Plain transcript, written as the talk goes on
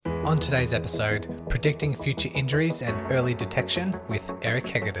On today's episode, predicting future injuries and early detection with Eric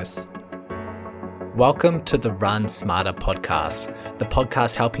Hegedus. Welcome to the Run Smarter podcast, the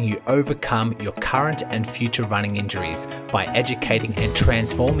podcast helping you overcome your current and future running injuries by educating and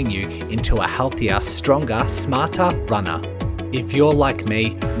transforming you into a healthier, stronger, smarter runner. If you're like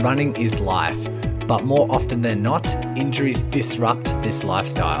me, running is life, but more often than not, injuries disrupt this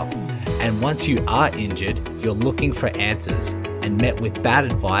lifestyle. And once you are injured, you're looking for answers and met with bad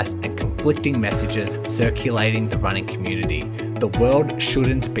advice and conflicting messages circulating the running community. The world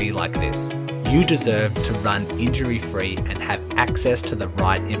shouldn't be like this. You deserve to run injury-free and have access to the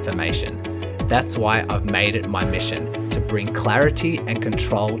right information. That's why I've made it my mission to bring clarity and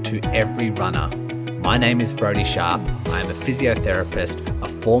control to every runner. My name is Brody Sharp. I am a physiotherapist, a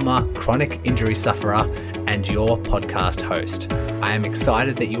former chronic injury sufferer, and your podcast host. I am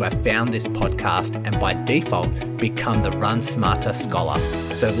excited that you have found this podcast and by default become the Run Smarter Scholar.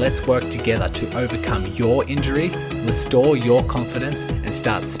 So let's work together to overcome your injury, restore your confidence, and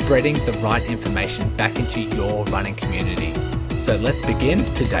start spreading the right information back into your running community. So let's begin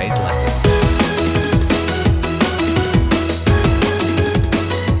today's lesson.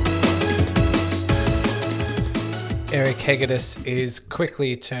 Eric Hegedus is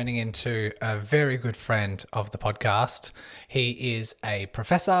quickly turning into a very good friend of the podcast. He is a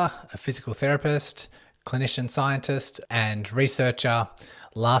professor, a physical therapist, clinician scientist, and researcher.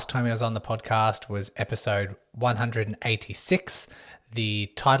 Last time he was on the podcast was episode 186.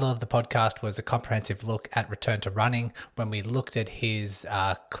 The title of the podcast was A Comprehensive Look at Return to Running, when we looked at his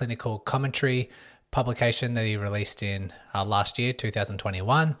clinical commentary publication that he released in last year,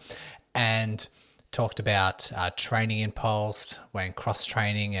 2021, and talked about training impulse, when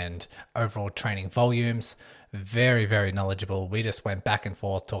cross-training and overall training volumes. Very, very knowledgeable. We just went back and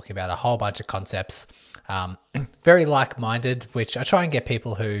forth talking about a whole bunch of concepts. Very like-minded, which I try and get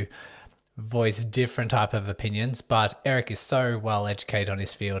people who voice different type of opinions, but Eric is so well educated on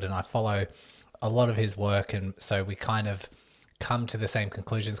his field and I follow a lot of his work, and so we kind of come to the same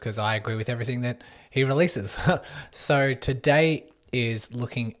conclusions because I agree with everything that he releases. So today is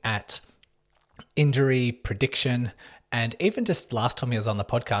looking at injury prediction, and even just last time he was on the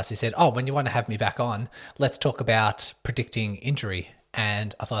podcast, he said, when you want to have me back on, let's talk about predicting injury.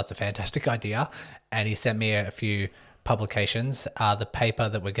 And I thought that's a fantastic idea. And he sent me a few publications. The paper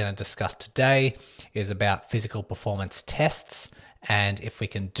that we're going to discuss today is about physical performance tests, and if we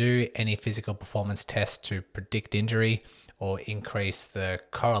can do any physical performance tests to predict injury or increase the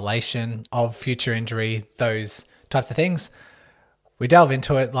correlation of future injury, those types of things. We delve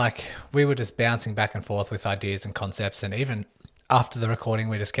into it like we were just bouncing back and forth with ideas and concepts, and even after the recording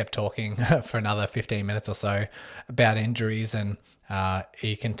we just kept talking for another 15 minutes or so about injuries, and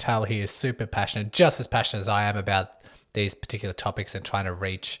you can tell he is super passionate, just as passionate as I am about these particular topics and trying to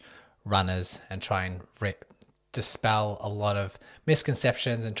reach runners and try and dispel a lot of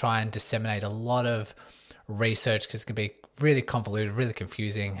misconceptions and try and disseminate a lot of research, because it can be really convoluted, really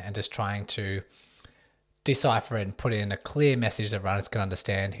confusing, and just trying to decipher and put in a clear message that runners can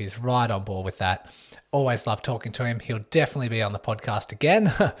understand. He's right on board with that. Always love talking to him. He'll definitely be on the podcast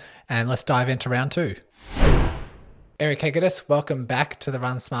again. And let's dive into round two. Eric Hegedus, welcome back to the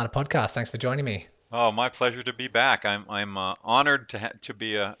Run Smarter podcast. Thanks for joining me. Oh, my pleasure to be back. I'm honored to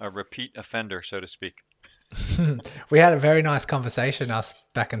be a repeat offender, so to speak. We had a very nice conversation, us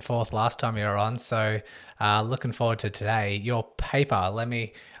back and forth last time you were on. So looking forward to today. Your paper,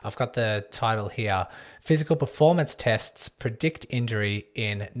 I've got the title here. Physical performance tests predict injury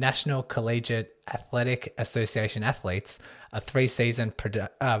in National Collegiate Athletic Association athletes, a three-season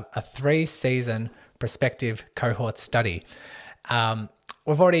prospective cohort study.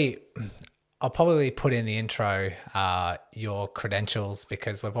 I'll probably put in the intro your credentials,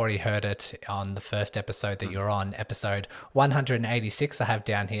 because we've already heard it on the first episode that you're on, episode 186 I have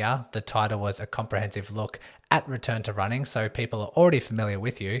down here. The title was A Comprehensive Look at Return to Running, so people are already familiar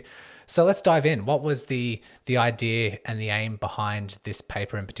with you. So let's dive in. What was the idea and the aim behind this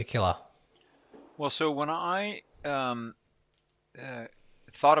paper in particular? Well, so when I thought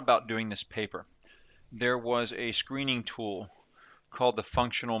about doing this paper, there was a screening tool called the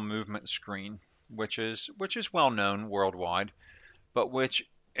functional movement screen, which is well known worldwide, but which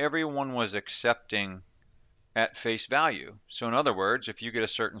everyone was accepting at face value. So in other words, if you get a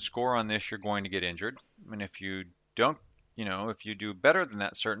certain score on this, you're going to get injured. And if you don't, if you do better than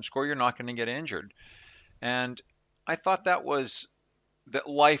that certain score, you're not going to get injured. And I thought that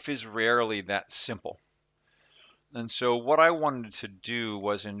life is rarely that simple. And so what I wanted to do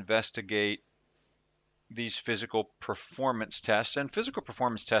was investigate these physical performance tests. And physical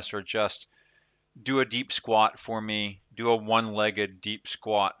performance tests are just do a deep squat for me, do a one-legged deep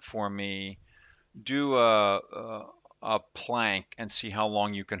squat for me, do a plank and see how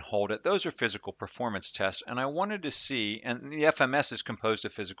long you can hold it. Those are physical performance tests. And I wanted to see, and the FMS is composed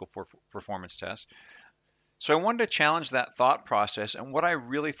of physical performance tests. So I wanted to challenge that thought process. And what I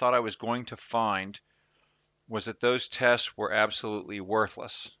really thought I was going to find was that those tests were absolutely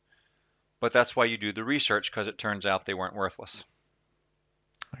worthless. But that's why you do the research, because it turns out they weren't worthless.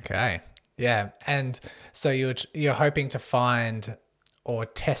 Okay. Yeah. And so you're hoping to find or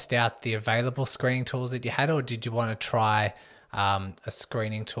test out the available screening tools that you had, or did you want to try a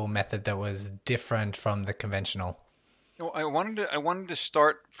screening tool method that was different from the conventional? Well, I wanted to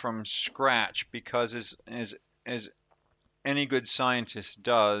start from scratch because as any good scientist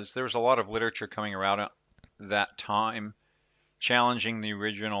does, there was a lot of literature coming around at that time challenging the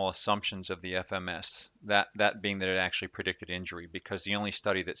original assumptions of the FMS, that being that it actually predicted injury, because the only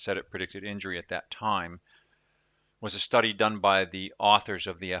study that said it predicted injury at that time was a study done by the authors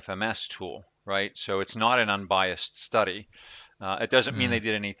of the FMS tool, right? So it's not an unbiased study. It doesn't mean they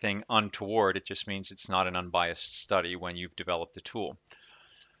did anything untoward. It just means it's not an unbiased study when you've developed a tool.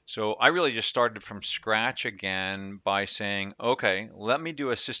 So I really just started from scratch again by saying, okay, let me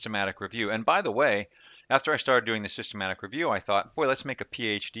do a systematic review. And by the way, after I started doing the systematic review, I thought, boy, let's make a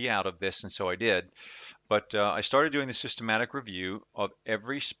PhD out of this. And so I did. But I started doing the systematic review of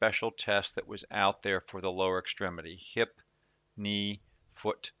every special test that was out there for the lower extremity, hip, knee,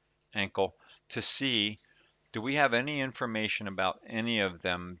 foot, ankle, to see, do we have any information about any of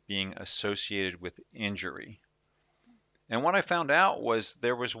them being associated with injury? And what I found out was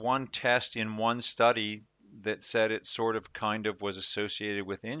there was one test in one study that said it sort of kind of was associated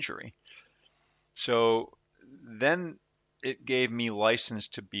with injury. So then it gave me license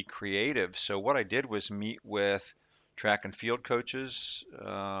to be creative. So what I did was meet with track and field coaches,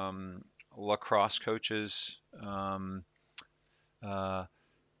 lacrosse coaches, uh,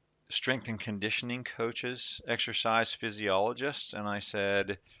 strength and conditioning coaches, exercise physiologists, and I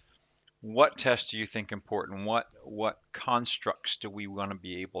said, what tests do you think important? What constructs do we want to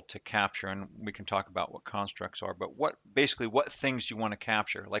be able to capture? And we can talk about what constructs are, but what things do you want to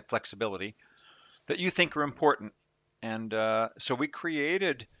capture, like flexibility, that you think are important? And so we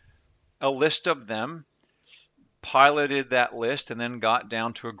created a list of them, piloted that list, and then got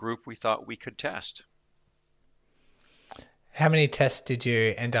down to a group we thought we could test. How many tests did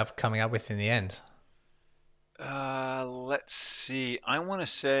you end up coming up with in the end? Let's see. I want to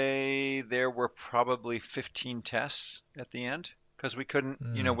say there were probably 15 tests at the end because we couldn't,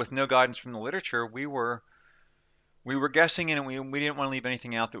 with no guidance from the literature, we were guessing and we didn't want to leave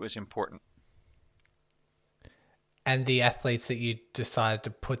anything out that was important. And the athletes that you decided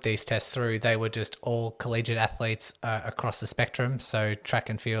to put these tests through, they were just all collegiate athletes across the spectrum. So track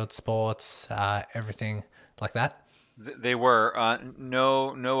and field, sports, everything like that. They were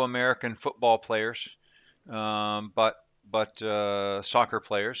no American football players. But soccer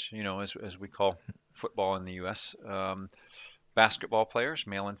players, as we call football in the U.S., basketball players,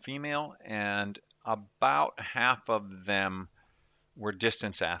 male and female, and about half of them were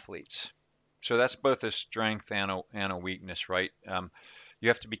distance athletes. So that's both a strength and a weakness, right? You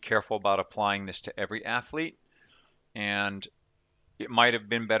have to be careful about applying this to every athlete, and it might have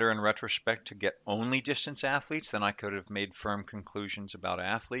been better in retrospect to get only distance athletes. Then I could have made firm conclusions about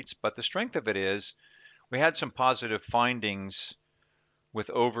athletes. But the strength of it is, we had some positive findings with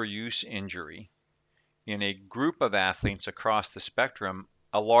overuse injury in a group of athletes across the spectrum.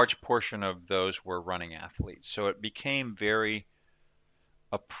 A large portion of those were running athletes. So it became very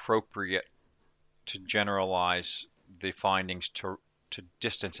appropriate to generalize the findings to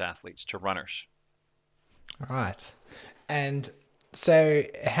distance athletes, to runners. All right. And so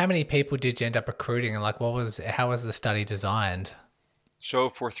how many people did you end up recruiting, and how was the study designed? So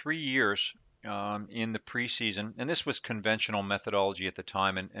for 3 years, in the preseason, and this was conventional methodology at the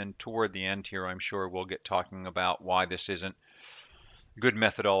time, and toward the end here, I'm sure we'll get talking about why this isn't good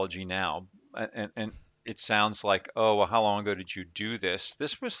methodology now. And it sounds like, oh, well, how long ago did you do this?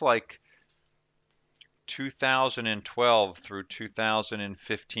 This was like 2012 through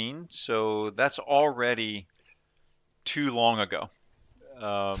 2015, so that's already too long ago.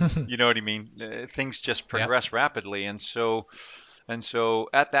 You know what I mean? Things just progress rapidly, and so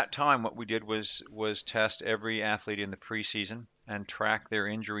at that time, what we did was test every athlete in the preseason and track their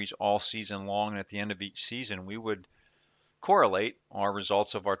injuries all season long. And at the end of each season, we would correlate our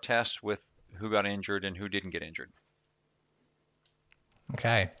results of our tests with who got injured and who didn't get injured.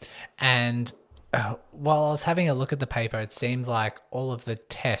 Okay. And while I was having a look at the paper, it seemed like all of the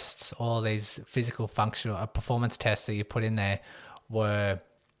tests, all of these physical functional performance tests that you put in there were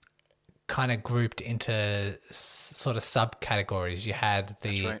kind of grouped into sort of subcategories. You had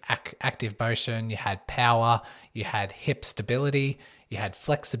the right. active motion, you had power, you had hip stability, you had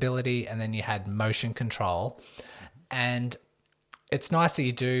flexibility, and then you had motion control. And it's nice that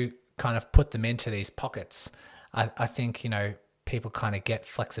you do kind of put them into these pockets. I think, people kind of get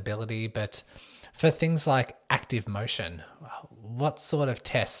flexibility, but for things like active motion, what sort of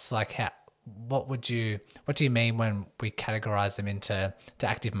tests, like what do you mean when we categorize them into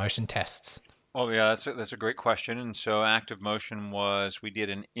active motion tests? Oh yeah, that's a great question. And so active motion was we did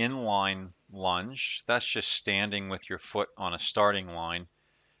an inline lunge. That's just standing with your foot on a starting line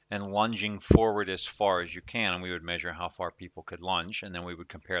and lunging forward as far as you can. And we would measure how far people could lunge, and then we would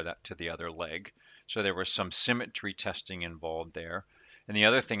compare that to the other leg. So there was some symmetry testing involved there. And the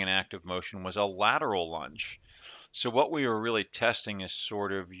other thing in active motion was a lateral lunge. So what we were really testing is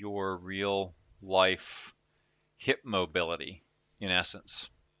sort of your real life hip mobility in essence.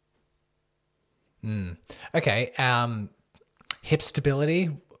 Okay. Hip stability,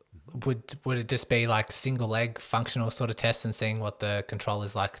 would it just be like single leg functional sort of tests and seeing what the control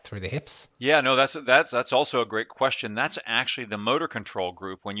is like through the hips? Yeah, no, that's also a great question. That's actually the motor control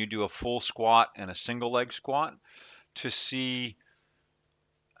group when you do a full squat and a single leg squat to see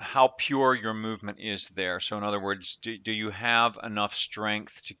how pure your movement is there. So in other words, do you have enough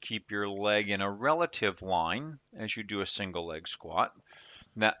strength to keep your leg in a relative line as you do a single leg squat?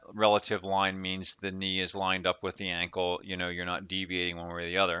 That relative line means the knee is lined up with the ankle, you're not deviating one way or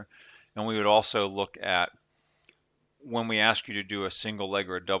the other. And we would also look at when we ask you to do a single leg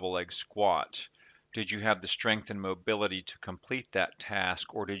or a double leg squat, did you have the strength and mobility to complete that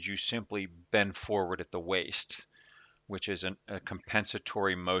task, or did you simply bend forward at the waist, which is a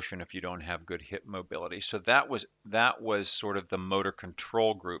compensatory motion if you don't have good hip mobility? So that was sort of the motor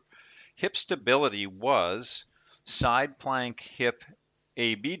control group. Hip stability was side plank hip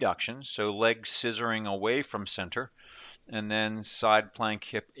abduction, so legs scissoring away from center, and then side plank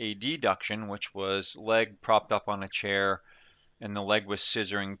hip adduction, which was leg propped up on a chair and the leg was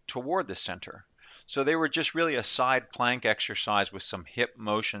scissoring toward the center. So they were just really a side plank exercise with some hip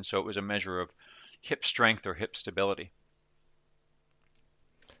motion, so it was a measure of hip strength or hip stability.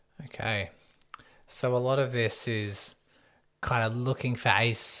 Okay. So a lot of this is kind of looking for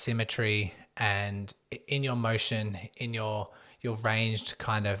asymmetry and in your motion, in your ranged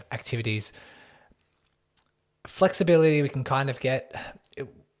kind of activities. Flexibility we can kind of get.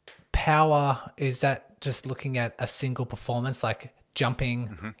 Power, is that just looking at a single performance like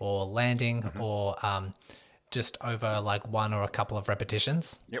jumping or landing or just over like one or a couple of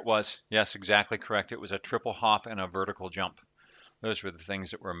repetitions? It was, yes, exactly correct. It was a triple hop and a vertical jump. Those were the things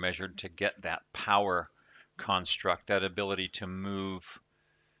that were measured to get that power construct, that ability to move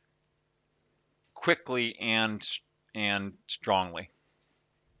quickly and strongly.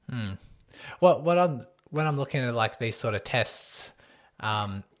 Well, when I'm looking at like these sort of tests,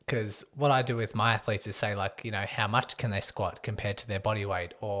 because what I do with my athletes is say like, how much can they squat compared to their body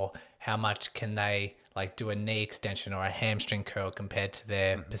weight, or how much can they like do a knee extension or a hamstring curl compared to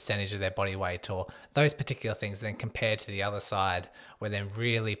their percentage of their body weight, or those particular things, then compared to the other side where they're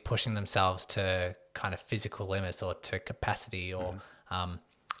really pushing themselves to kind of physical limits or to capacity or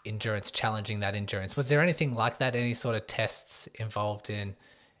endurance, challenging that endurance. Was there anything like that? Any sort of tests involved in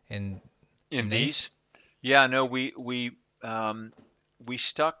In these? these, yeah, no, we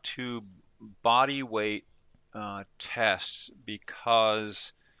stuck to body weight tests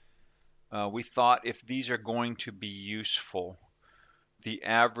because we thought if these are going to be useful, the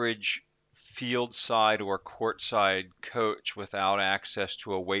average field side or court side coach without access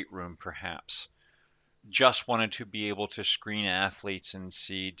to a weight room perhaps just wanted to be able to screen athletes and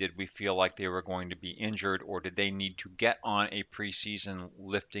see did we feel like they were going to be injured or did they need to get on a preseason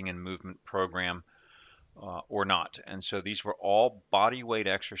lifting and movement program or not. And so these were all body weight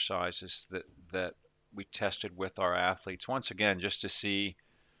exercises that we tested with our athletes once again just to see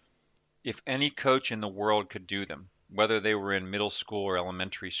if any coach in the world could do them, whether they were in middle school or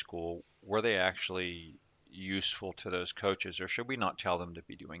elementary school, were they actually useful to those coaches, or should we not tell them to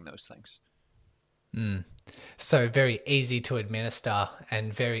be doing those things? So very easy to administer,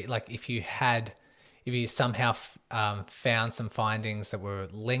 and very like if you somehow found some findings that were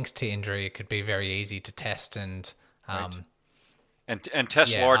linked to injury, it could be very easy to test and Right. And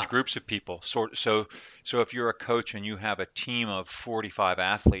test yeah. large groups of people. So if you're a coach and you have a team of 45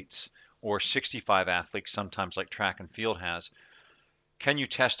 athletes or 65 athletes, sometimes like track and field has, can you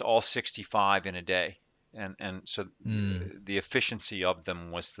test all 65 in a day? And so the efficiency of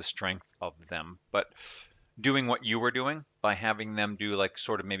them was the strength of them. But doing what you were doing by having them do like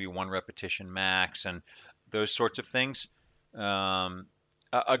sort of maybe one repetition max and those sorts of things,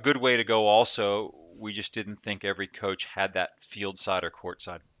 a good way to go also, we just didn't think every coach had that field side or court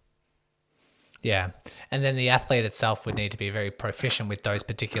side. Yeah. And then the athlete itself would need to be very proficient with those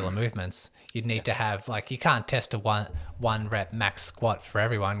particular movements. You'd need to have, like, you can't test a one rep max squat for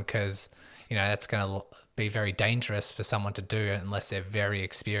everyone because, that's going to be very dangerous for someone to do unless they're very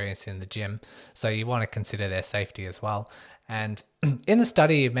experienced in the gym. So you want to consider their safety as well. And in the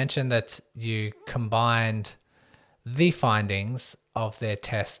study, you mentioned that you combined the findings of their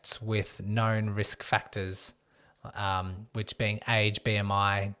tests with known risk factors, which being age,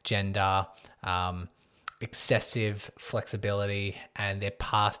 BMI, gender, excessive flexibility, and their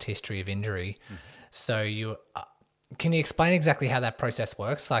past history of injury. So can you explain exactly how that process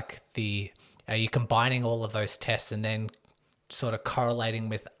works? Like are you combining all of those tests and then sort of correlating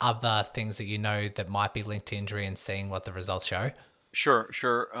with other things that might be linked to injury and seeing what the results show? Sure.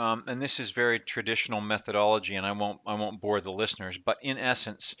 And this is very traditional methodology, and I won't bore the listeners. But in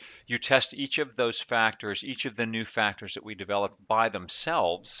essence, you test each of those factors, each of the new factors that we developed by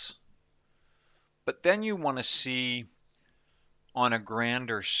themselves. But then you want to see on a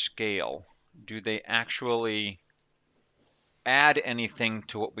grander scale, do they actually add anything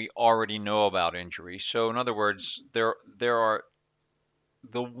to what we already know about injury? So in other words, there are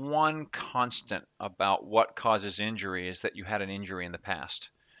the one constant about what causes injury is that you had an injury in the past.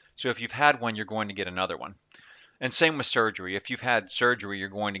 So if you've had one, you're going to get another one. And same with surgery. If you've had surgery, you're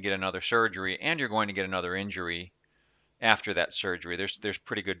going to get another surgery and you're going to get another injury after that surgery. There's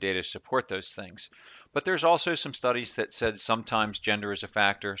pretty good data to support those things. But there's also some studies that said sometimes gender is a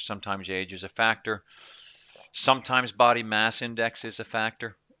factor, sometimes age is a factor, sometimes body mass index is a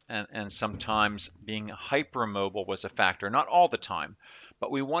factor, and sometimes being hypermobile was a factor. Not all the time, but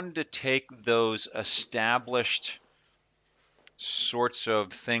we wanted to take those established sorts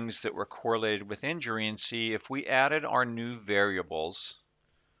of things that were correlated with injury and see if we added our new variables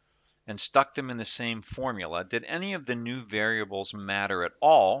and stuck them in the same formula, did any of the new variables matter at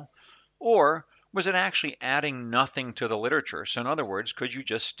all? Or was it actually adding nothing to the literature? So in other words, could you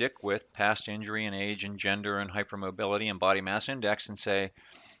just stick with past injury and age and gender and hypermobility and body mass index and say,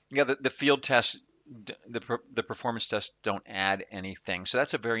 yeah, the field tests, the performance tests don't add anything. So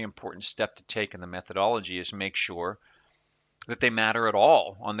that's a very important step to take in the methodology, is make sure that they matter at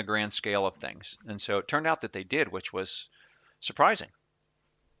all on the grand scale of things. And so it turned out that they did, which was surprising.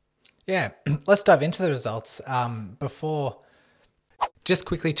 Yeah, let's dive into the results. Before just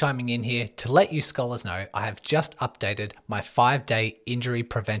quickly chiming in here to let you scholars know, I have just updated my 5-day injury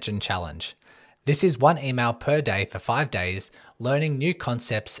prevention challenge. This is 1 email per day for 5 days, learning new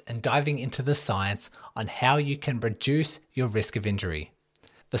concepts and diving into the science on how you can reduce your risk of injury.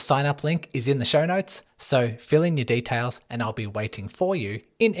 The sign up link is in the show notes, so fill in your details and I'll be waiting for you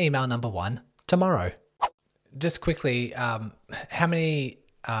in email number 1 tomorrow. Just quickly, how many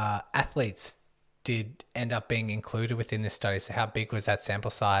athletes did end up being included within this study? So how big was that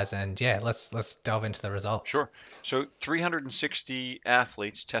sample size? And yeah, let's delve into the results. Sure. So 360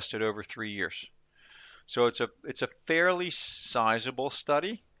 athletes tested over 3 years. So it's a fairly sizable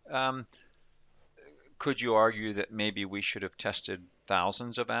study. Could you argue that maybe we should have tested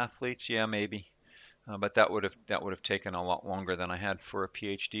thousands of athletes? Yeah, maybe. But that would have taken a lot longer than I had for a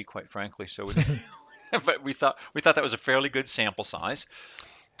PhD, quite frankly. So but we thought that was a fairly good sample size.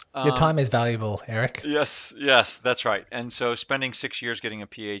 Your time is valuable, Eric. Yes, that's right. And so spending 6 years getting a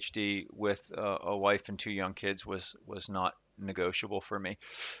PhD with a wife and 2 young kids was not negotiable for me.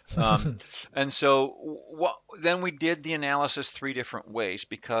 And so then we did the analysis 3 different ways,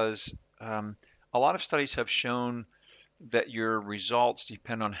 because a lot of studies have shown that your results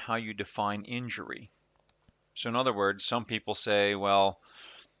depend on how you define injury. So in other words, some people say, well,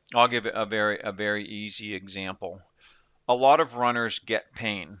 I'll give a very easy example. A lot of runners get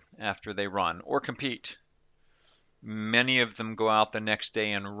pain after they run or compete. Many of them go out the next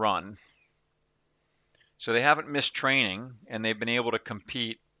day and run. So they haven't missed training and they've been able to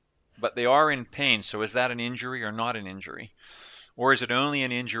compete, but they are in pain. So is that an injury or not an injury? Or is it only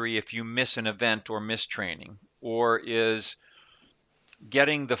an injury if you miss an event or miss training? Or is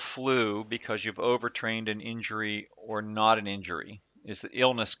getting the flu because you've overtrained an injury or not an injury? Is the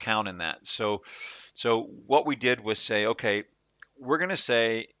illness count in that? So what we did was say, okay, we're going to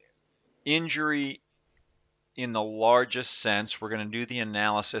say injury in the largest sense. We're going to do the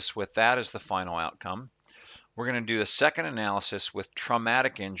analysis with that as the final outcome. We're going to do the second analysis with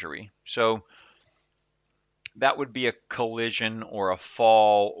traumatic injury. So that would be a collision or a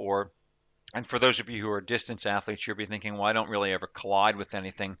fall, and for those of you who are distance athletes, you'll be thinking, well, I don't really ever collide with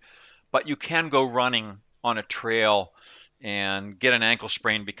anything. But you can go running on a trail and get an ankle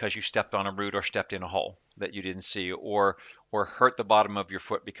sprain because you stepped on a root or stepped in a hole that you didn't see, or hurt the bottom of your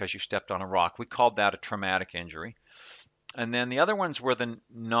foot because you stepped on a rock. We called that a traumatic injury. And then the other ones were the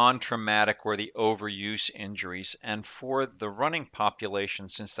non-traumatic or the overuse injuries. And for the running population,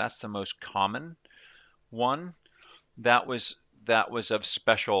 since that's the most common one, that was of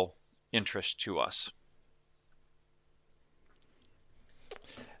special interest to us.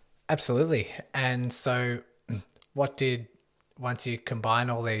 Absolutely. And so once you combine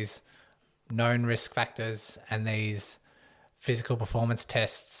all these known risk factors and these physical performance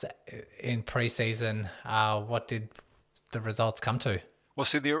tests in preseason, what did the results come to? Well,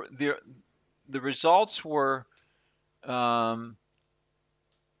 see, the results were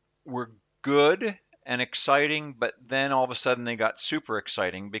good and exciting, but then all of a sudden they got super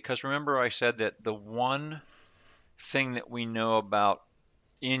exciting because remember I said that the one thing that we know about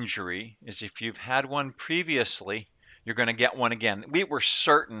injury is if you've had one previously, you're going to get one again. We were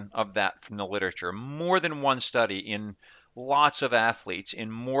certain of that from the literature. More than one study in lots of athletes in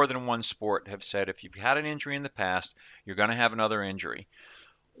more than one sport have said if you've had an injury in the past, you're going to have another injury.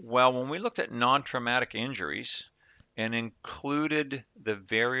 Well, when we looked at non-traumatic injuries and included the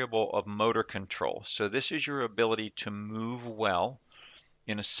variable of motor control, so this is your ability to move well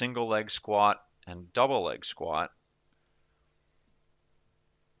in a single leg squat and double leg squat,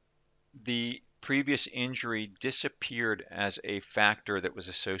 the previous injury disappeared as a factor that was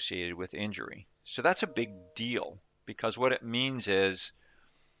associated with injury. So that's a big deal because what it means is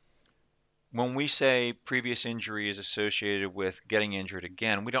when we say previous injury is associated with getting injured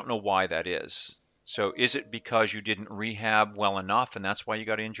again, we don't know why that is. So is it because you didn't rehab well enough and that's why you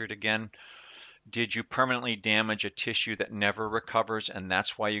got injured again? Did you permanently damage a tissue that never recovers and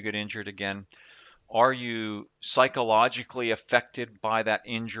that's why you get injured again? Are you psychologically affected by that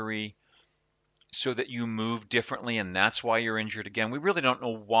injury so that you move differently and that's why you're injured again? We really don't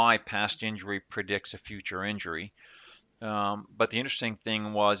know why past injury predicts a future injury. But the interesting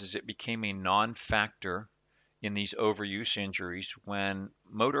thing is it became a non-factor in these overuse injuries when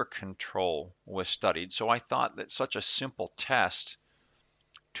motor control was studied. So I thought that such a simple test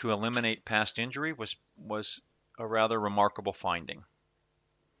to eliminate past injury was a rather remarkable finding.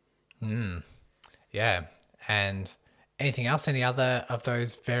 Yeah. And anything else? Any other of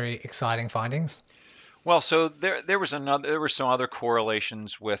those very exciting findings? Well, so there were some other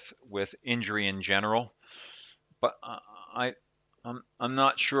correlations with injury in general, but I'm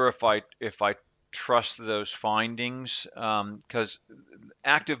not sure if I trust those findings because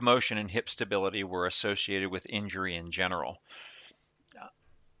active motion and hip stability were associated with injury in general.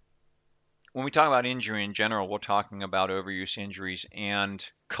 When we talk about injury in general, we're talking about overuse injuries and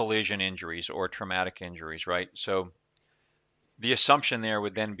collision injuries or traumatic injuries, right? So the assumption there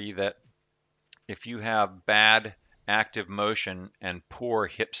would then be that if you have bad active motion and poor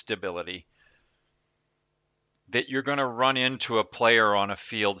hip stability, that you're going to run into a player on a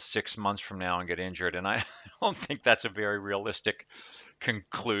field 6 months from now and get injured. And I don't think that's a very realistic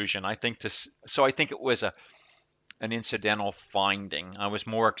conclusion. I think it was an incidental finding. I was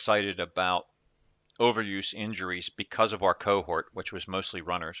more excited about overuse injuries because of our cohort, which was mostly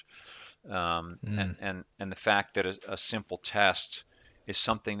runners, and the fact that a simple test is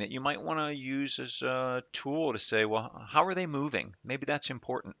something that you might want to use as a tool to say, well, how are they moving? Maybe that's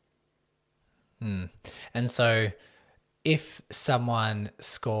important. And so if someone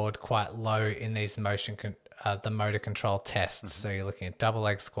scored quite low in these the motor control tests, so you're looking at double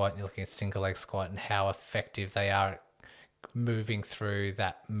leg squat, you're looking at single leg squat and how effective they are at moving through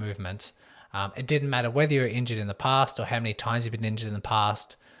that movement. It didn't matter whether you were injured in the past or how many times you've been injured in the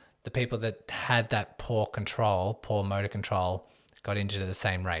past. The people that had that poor motor control, got injured at the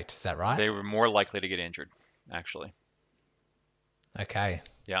same rate. Is that right? They were more likely to get injured, actually. Okay.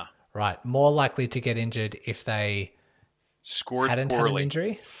 Yeah. Right. More likely to get injured if they hadn't had an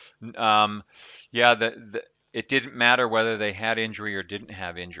injury? Yeah, it didn't matter whether they had injury or didn't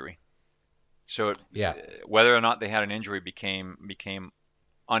have injury. So whether or not they had an injury became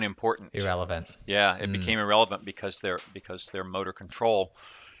unimportant. Irrelevant. Yeah, it became irrelevant because their motor control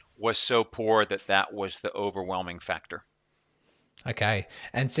was so poor that was the overwhelming factor. Okay.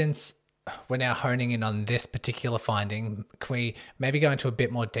 And since we're now honing in on this particular finding, can we maybe go into a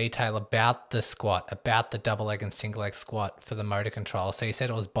bit more detail about the squat, about the double leg and single leg squat for the motor control? So you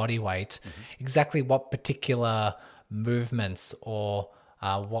said it was body weight. Exactly what particular movements or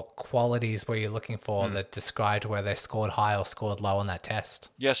what qualities were you looking for that described where they scored high or scored low on that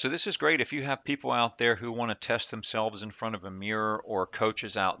test? Yeah, so this is great. If you have people out there who want to test themselves in front of a mirror or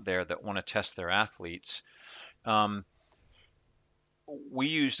coaches out there that want to test their athletes, we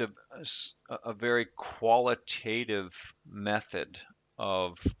used a very qualitative method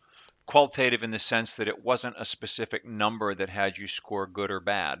of qualitative in the sense that it wasn't a specific number that had you score good or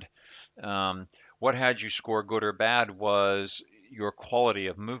bad. Um, what had you score good or bad was your quality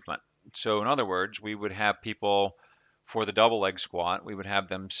of movement. So, in other words, we would have people for the double leg squat, we would have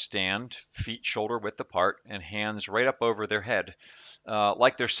them stand feet shoulder width apart and hands right up over their head,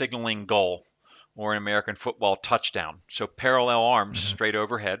 like they're signaling goal or an American football touchdown. So parallel arms Hmm. straight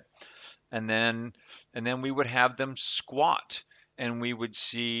overhead, and then we would have them squat, and we would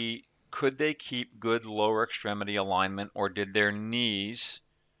see could they keep good lower extremity alignment, or did their knees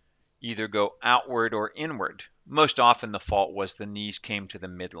either go outward or inward. Most often the fault was the knees came to the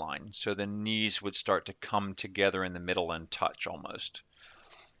midline, so the knees would start to come together in the middle and touch almost.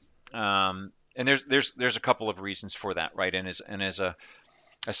 And there's a couple of reasons for that, right?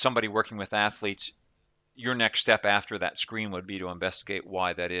 As somebody working with athletes, your next step after that screen would be to investigate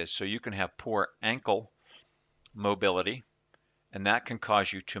why that is. So you can have poor ankle mobility, and that can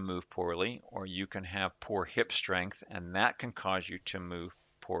cause you to move poorly, or you can have poor hip strength, and that can cause you to move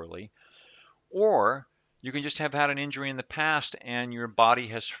poorly, or you can just have had an injury in the past and your body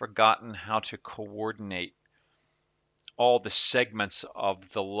has forgotten how to coordinate all the segments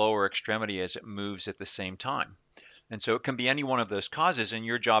of the lower extremity as it moves at the same time. And so it can be any one of those causes, and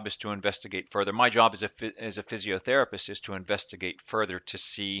your job is to investigate further. My job as a physiotherapist is to investigate further to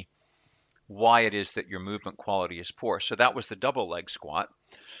see why it is that your movement quality is poor. So that was the double leg squat.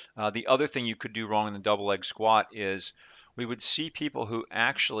 The other thing you could do wrong in the double leg squat is we would see people who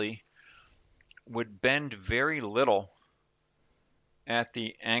actually would bend very little at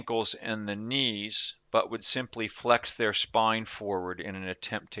the ankles and the knees, but would simply flex their spine forward in an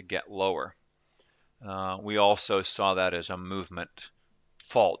attempt to get lower. We also saw that as a movement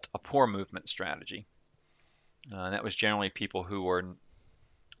fault, a poor movement strategy. And that was generally people who were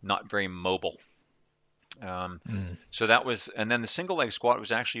not very mobile. So that was, and then the single leg squat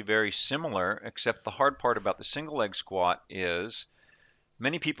was actually very similar, except the hard part about the single leg squat is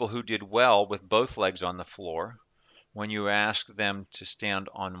many people who did well with both legs on the floor, when you ask them to stand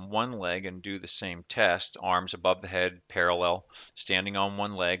on one leg and do the same test, arms above the head, parallel, standing on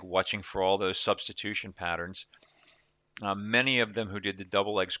one leg, watching for all those substitution patterns, many of them who did the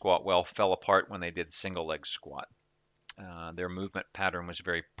double leg squat well fell apart when they did the single leg squat. Their movement pattern was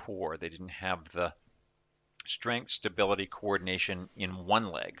very poor. They didn't have the strength, stability, coordination in one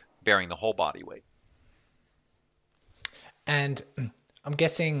leg, bearing the whole body weight. And I'm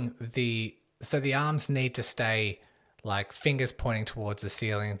guessing the arms need to stay like fingers pointing towards the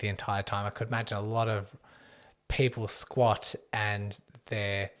ceiling the entire time. I could imagine a lot of people squat and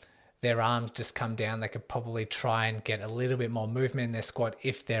their arms just come down. They could probably try and get a little bit more movement in their squat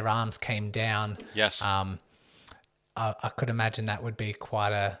if their arms came down. Yes. I could imagine that would be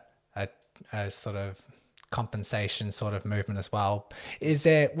quite a sort of compensation sort of movement as well. Was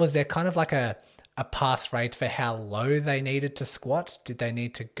there kind of like a pass rate for how low they needed to squat? Did they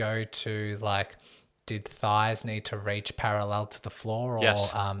need to go to did thighs need to reach parallel to the floor, or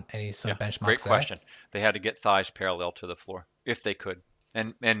Yes. any sort of benchmarks Great there? question. They had to get thighs parallel to the floor if they could,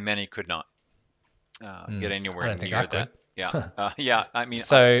 and many could not get anywhere I don't think near I could. that. Yeah. I mean,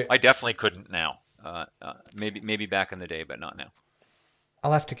 So I definitely couldn't now. Maybe back in the day, but not now.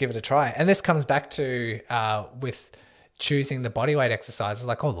 I'll have to give it a try. And this comes back to with choosing the bodyweight exercises.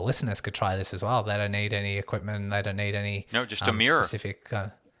 Like all the listeners could try this as well. They don't need any equipment. They don't need any No, just a mirror. Specific.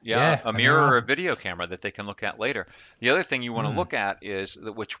 A mirror or a video camera that they can look at later. The other thing you want to look at is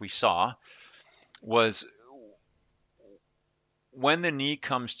which we saw was when the knee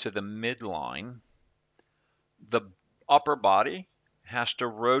comes to the midline, the upper body has to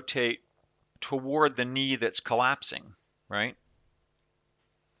rotate toward the knee that's collapsing, right?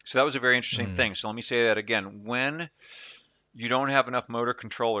 So that was a very interesting thing. So let me say that again. When you don't have enough motor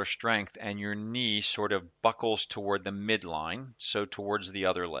control or strength and your knee sort of buckles toward the midline, so towards the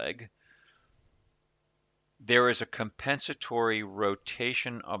other leg, there is a compensatory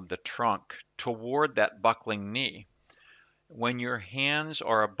rotation of the trunk toward that buckling knee. When your hands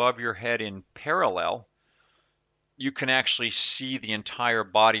are above your head in parallel, you can actually see the entire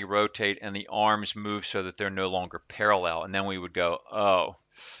body rotate and the arms move so that they're no longer parallel. And then we would go, oh,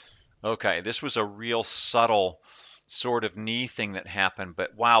 okay, this was a real subtle sort of knee thing that happened,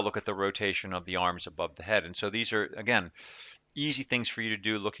 but wow, look at the rotation of the arms above the head. And so these are, again, easy things for you to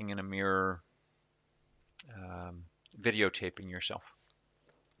do looking in a mirror, videotaping yourself.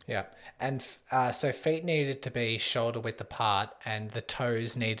 Yeah. And so feet needed to be shoulder width apart and the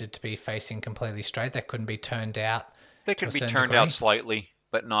toes needed to be facing completely straight. They couldn't be turned out. They could be turned out slightly,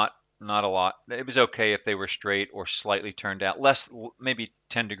 but not not a lot. It was okay if they were straight or slightly turned out, less, maybe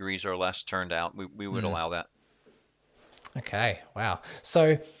 10 degrees or less turned out. We would allow that. Okay, wow.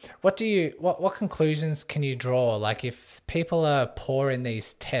 So, what conclusions can you draw? Like, if people are poor in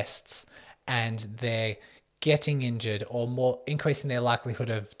these tests and they're getting injured or more increasing their likelihood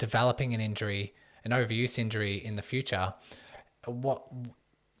of developing an injury, an overuse injury in the future, what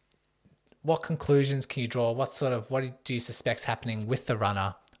what conclusions can you draw? What do you suspect's happening with the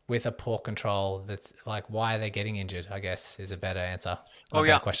runner with a poor control? That's like, why are they getting injured? I guess is a better answer, or Oh a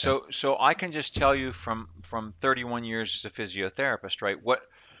better yeah. question. So I can just tell you from 31 years as a physiotherapist, right?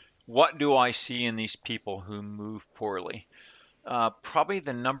 What do I see in these people who move poorly? Probably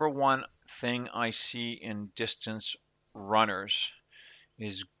the number one thing I see in distance runners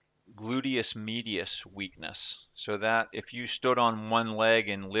is gluteus medius weakness. So that if you stood on one leg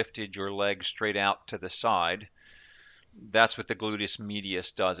and lifted your leg straight out to the side, that's what the gluteus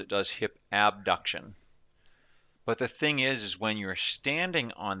medius does. It does hip abduction. But the thing is when you're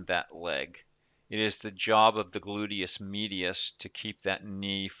standing on that leg, it is the job of the gluteus medius to keep that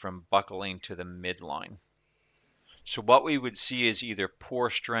knee from buckling to the midline. So what we would see is either poor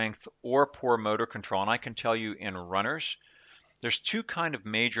strength or poor motor control. And I can tell you in runners, there's two kind of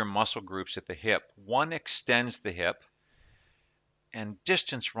major muscle groups at the hip. One extends the hip, and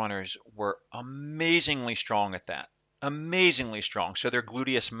distance runners were amazingly strong at that. Amazingly strong. So their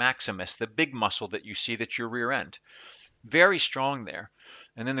gluteus maximus, the big muscle that you see that's your rear end, very strong there.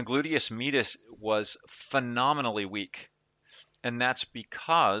 And then the gluteus medius was phenomenally weak. And that's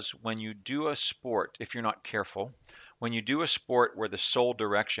because when you do a sport, if you're not careful, when you do a sport where the sole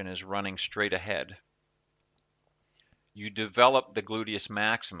direction is running straight ahead, you develop the gluteus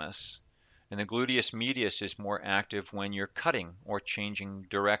maximus, and the gluteus medius is more active when you're cutting or changing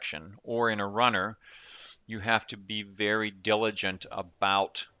direction. Or in a runner, you have to be very diligent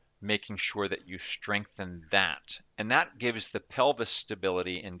about making sure that you strengthen that. And that gives the pelvis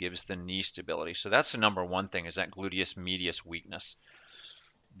stability and gives the knee stability. So that's the number one thing, is that gluteus medius weakness.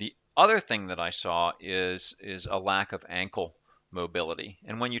 The other thing that I saw is a lack of ankle mobility.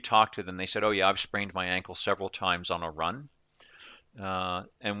 And when you talk to them, they said, "Oh yeah, I've sprained my ankle several times on a run."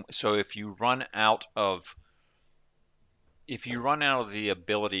 And so if you run out of the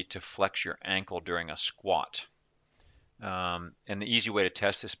ability to flex your ankle during a squat, and the easy way to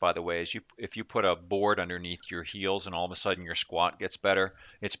test this, by the way, is if you put a board underneath your heels and all of a sudden your squat gets better,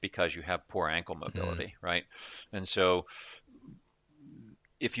 it's because you have poor ankle mobility, right? And so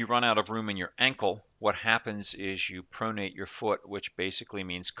if you run out of room in your ankle, what happens is you pronate your foot, which basically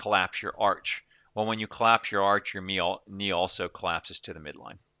means collapse your arch. Well, when you collapse your arch, your knee also collapses to the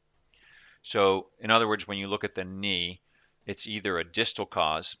midline. So, in other words, when you look at the knee, it's either a distal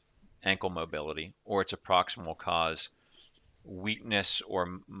cause, ankle mobility, or it's a proximal cause, weakness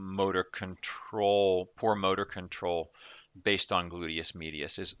or motor control, poor motor control based on gluteus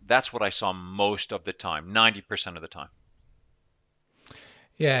medius. That's what I saw most of the time, 90% of the time.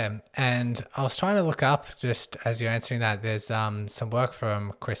 Yeah, and I was trying to look up, just as you're answering that, there's some work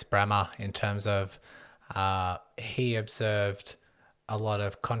from Chris Brammer in terms of he observed a lot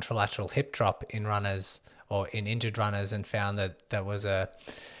of contralateral hip drop in runners or in injured runners, and found that that was a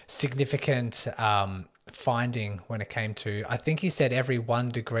significant finding when it came to, I think he said every 1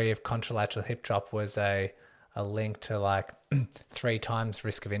 degree of contralateral hip drop was a link to like 3 times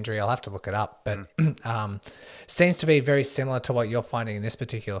risk of injury. I'll have to look it up, but seems to be very similar to what you're finding in this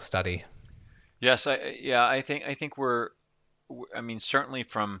particular study. Yes, I think I mean, certainly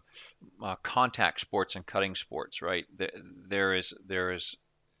from contact sports and cutting sports, right? There is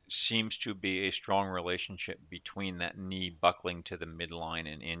seems to be a strong relationship between that knee buckling to the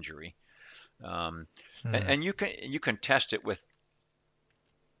midline and injury, and you can test it with.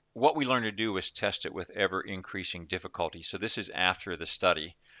 What we learned to do was test it with ever increasing difficulty. So this is after the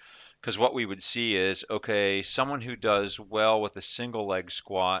study, because what we would see is, okay, someone who does well with a single leg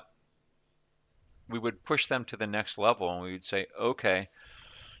squat, we would push them to the next level, and we would say, okay,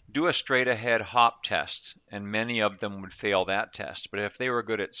 do a straight ahead hop test. And many of them would fail that test. But if they were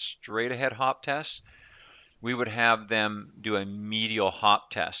good at straight ahead hop tests, we would have them do a medial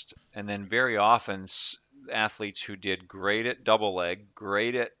hop test. And then very often athletes who did great at double leg,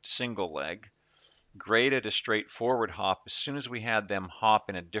 great at single leg, great at a straightforward hop, as soon as we had them hop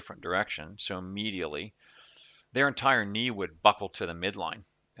in a different direction, so medially, their entire knee would buckle to the midline.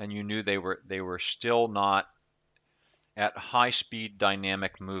 And you knew they were still not at high speed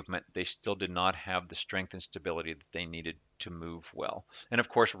dynamic movement. They still did not have the strength and stability that they needed to move well. And of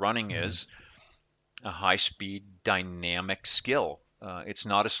course, running is a high speed dynamic skill. It's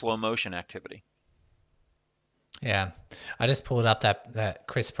not a slow motion activity. Yeah, I just pulled up that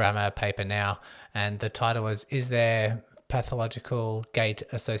Chris Brammer paper now, and the title was "Is there pathological gait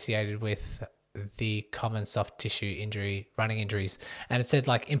associated with the common soft tissue injury, running injuries?" And it said,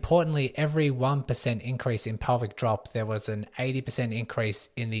 like, importantly, every 1% increase in pelvic drop, there was an 80% increase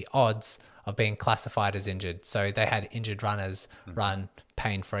in the odds of being classified as injured. So they had injured runners run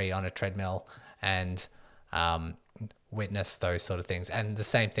pain free on a treadmill and witness those sort of things. And the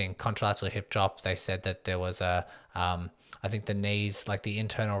same thing, contralateral hip drop, they said that there was I think the knees, like the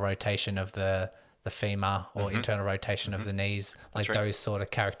internal rotation of the femur or internal rotation of the knees, like right. those sort of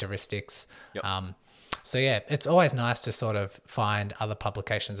characteristics. Yep. So yeah, it's always nice to sort of find other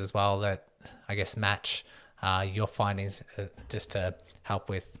publications as well that I guess match your findings, just to help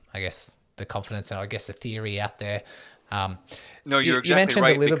with, I guess, the confidence and I guess the theory out there. No, you're You exactly mentioned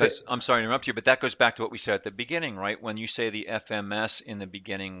right, a little bit. because I'm sorry to interrupt you, but that goes back to what we said at the beginning, right? When you say the FMS in the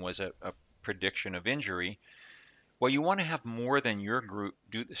beginning was a prediction of injury, well, you want to have more than your group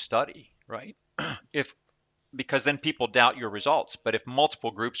do the study, right? If Because then people doubt your results. But if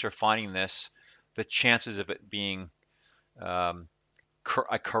multiple groups are finding this, the chances of it being um,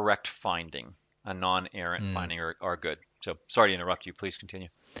 a correct finding, a non-errant finding, are good. So sorry to interrupt you. Please continue.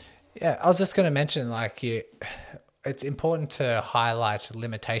 Yeah, I was just going to mention, like, it's important to highlight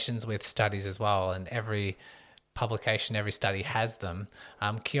limitations with studies as well, and every publication, every study has them.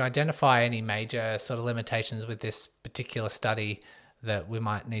 Can you identify any major sort of limitations with this particular study that we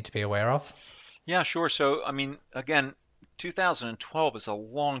might need to be aware of? Yeah, sure. So, I mean, again, 2012 is a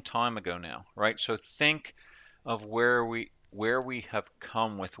long time ago now, right? So think of where we have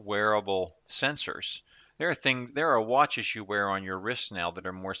come with wearable sensors. There are watches you wear on your wrist now that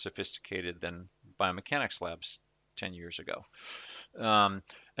are more sophisticated than biomechanics labs 10 years ago. Um,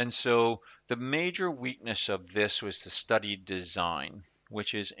 and so the major weakness of this was the study design,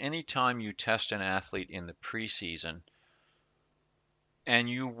 which is anytime you test an athlete in the preseason and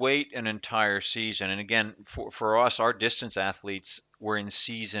you wait an entire season, and again, for us, our distance athletes were in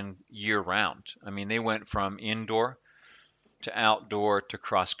season year round. I mean, they went from indoor to outdoor to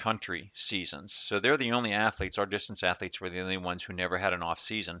cross country seasons. So they're the only athletes, our distance athletes were the only ones who never had an off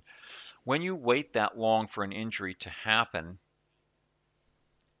season. When you wait that long for an injury to happen,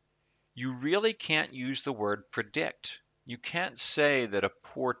 you really can't use the word predict. You can't say that a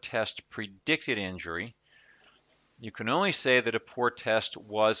poor test predicted injury. You can only say that a poor test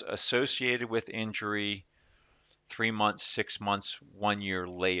was associated with injury 3 months, 6 months, 1 year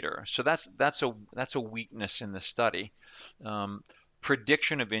later. So that's a weakness in the study.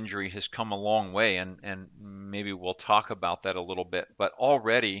 Prediction of injury has come a long way, and maybe we'll talk about that a little bit. But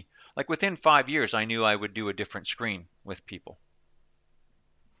already, like within 5 years, I knew I would do a different screen with people.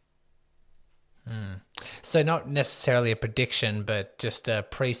 So not necessarily a prediction, but just a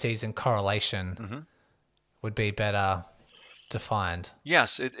preseason correlation would be better defined.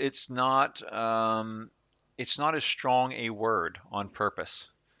 Yes, it's not as strong a word on purpose.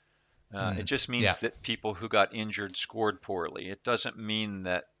 It just Yeah. means that people who got injured scored poorly. It doesn't mean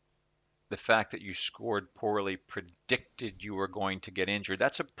that the fact that you scored poorly predicted you were going to get injured.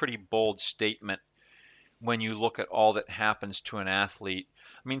 That's a pretty bold statement when you look at all that happens to an athlete.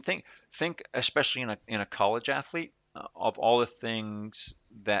 I mean, think especially in a college athlete, of all the things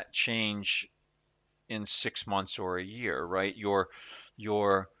that change in 6 months or a year, right?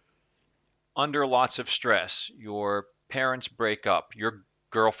 You're under lots of stress. Your parents break up. Your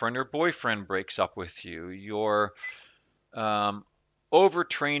girlfriend or boyfriend breaks up with you. You're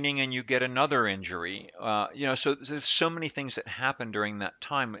overtraining and you get another injury. So there's so many things that happen during that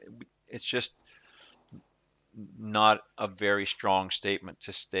time. It's just not a very strong statement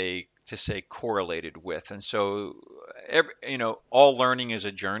to say correlated with. And so all learning is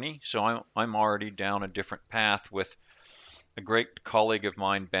a journey. So I'm already down a different path with a great colleague of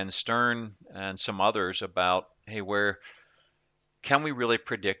mine, Ben Stern, and some others about, hey, where can we really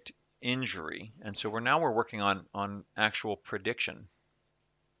predict injury? And so we're working on actual prediction.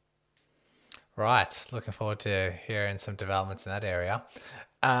 Right. Looking forward to hearing some developments in that area.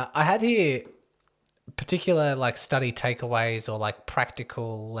 I had here particular like study takeaways or like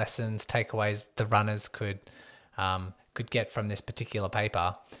practical lessons, takeaways the runners could get from this particular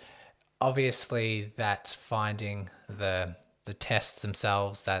paper. Obviously, that finding the tests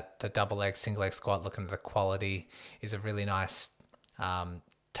themselves, that the double leg, single leg squat, looking at the quality is a really nice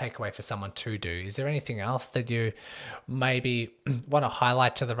takeaway for someone to do. Is there anything else that you maybe want to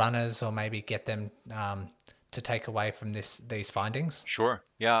highlight to the runners or maybe get them to take away from these findings? Sure.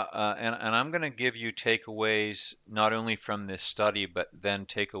 Yeah. And I'm going to give you takeaways not only from this study, but then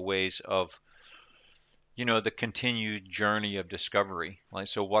takeaways of the continued journey of discovery. Like,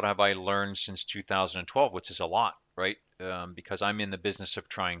 so what have I learned since 2012, which is a lot, right? Because I'm in the business of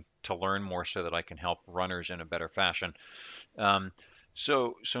trying to learn more so that I can help runners in a better fashion. Um,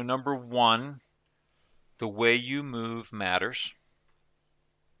 so number one, the way you move matters.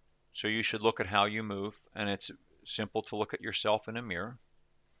 So you should look at how you move, and it's simple to look at yourself in a mirror.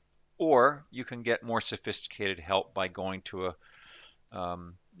 Or you can get more sophisticated help by going to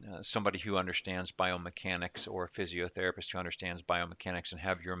somebody who understands biomechanics or a physiotherapist who understands biomechanics and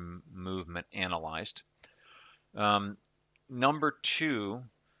have your movement analyzed. Um, Number two,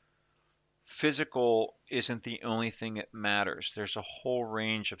 physical isn't the only thing that matters. There's a whole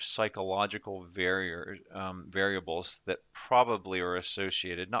range of psychological variables that probably are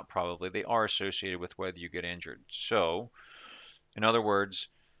associated, not probably, they are associated with whether you get injured. So, in other words,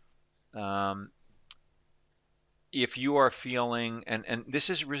 um, if you are feeling, and this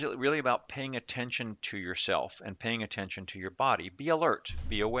is really about paying attention to yourself and paying attention to your body, be alert,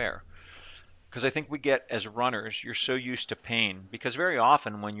 be aware. Because I think we get, as runners, you're so used to pain. Because very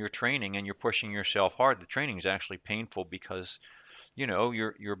often when you're training and you're pushing yourself hard, the training is actually painful because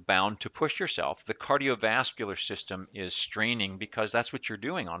you're bound to push yourself. The cardiovascular system is straining because that's what you're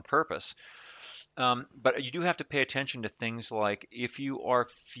doing on purpose. But you do have to pay attention to things like if you are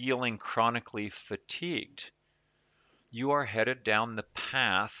feeling chronically fatigued, you are headed down the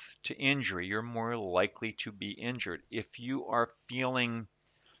path to injury. You're more likely to be injured. If you are feeling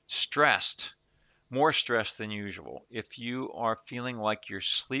stressed, more stressed than usual, if you are feeling like your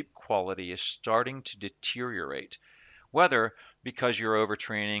sleep quality is starting to deteriorate, whether because you're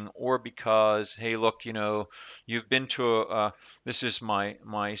overtraining or because, hey, look, you've been to this is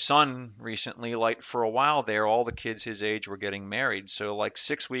my son recently, like for a while there, all the kids his age were getting married. So like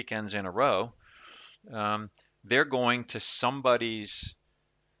 6 weekends in a row, um, they're going to somebody's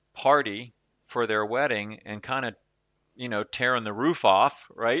party for their wedding and kind of, tearing the roof off,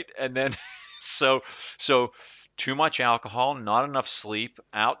 right? And then so so too much alcohol, not enough sleep,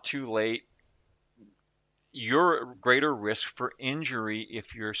 out too late, you're at greater risk for injury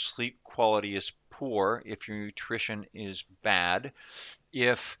if your sleep quality is poor, if your nutrition is bad,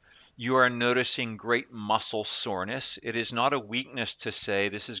 if you are noticing great muscle soreness. It is not a weakness to say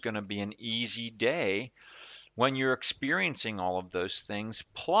this is going to be an easy day when you're experiencing all of those things.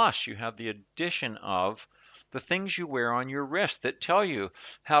 Plus, you have the addition of the things you wear on your wrist that tell you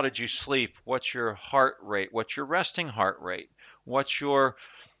how did you sleep, what's your heart rate, what's your resting heart rate, what's your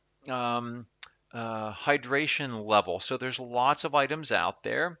um, hydration level. So there's lots of items out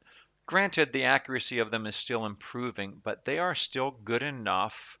there. Granted, the accuracy of them is still improving, but they are still good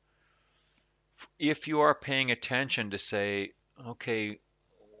enough if you are paying attention to say, okay,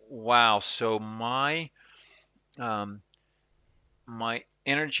 wow, so um, my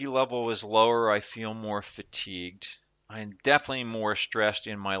energy level is lower. I feel more fatigued. I'm definitely more stressed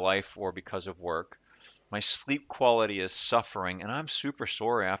in my life or because of work. My sleep quality is suffering, and I'm super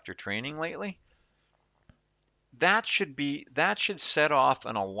sore after training lately. That should set off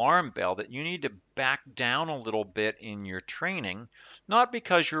an alarm bell that you need to back down a little bit in your training, not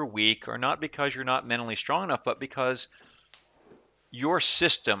because you're weak or not because you're not mentally strong enough, but because your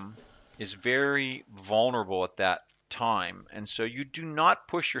system is very vulnerable at that time. And so you do not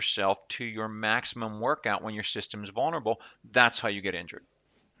push yourself to your maximum workout when your system is vulnerable. That's how you get injured.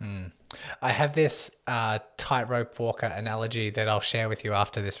 I have this tightrope walker analogy that I'll share with you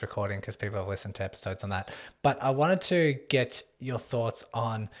after this recording because people have listened to episodes on that. But I wanted to get your thoughts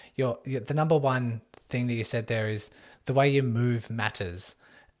on the number one thing that you said there is the way you move matters.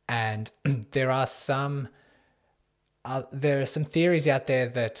 And there are some theories out there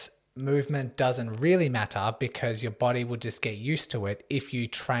that movement doesn't really matter because your body will just get used to it if you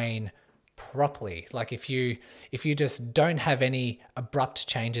train properly. Like if you just don't have any abrupt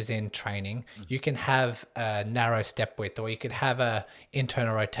changes in training, you can have a narrow step width, or you could have a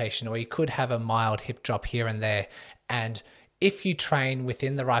internal rotation, or you could have a mild hip drop here and there. And if you train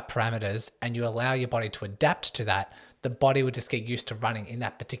within the right parameters and you allow your body to adapt to that, the body will just get used to running in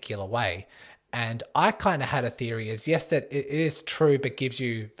that particular way. And I kind of had a theory is, yes, that it is true, but gives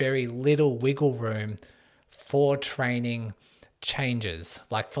you very little wiggle room for training changes,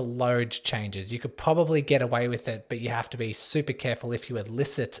 like for load changes. You could probably get away with it, but you have to be super careful if you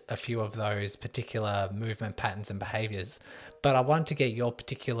elicit a few of those particular movement patterns and behaviors. But I want to get your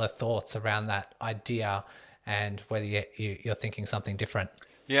particular thoughts around that idea and whether you're thinking something different.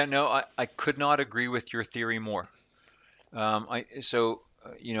 Yeah, no, I could not agree with your theory more. As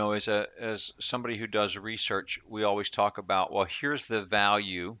somebody who does research, we always talk about, well, here's the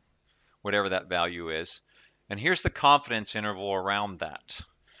value, whatever that value is, and here's the confidence interval around that.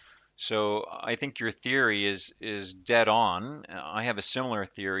 So I think your theory is dead on. I have a similar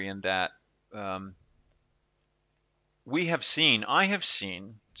theory in that um, I have seen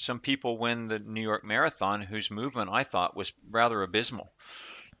some people win the New York Marathon whose movement I thought was rather abysmal.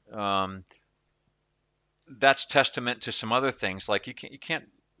 Um, that's testament to some other things, like you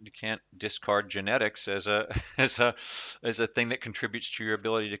can't discard genetics as a as a as a thing that contributes to your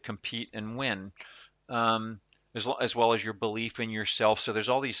ability to compete and win. Um, as well as your belief in yourself. So there's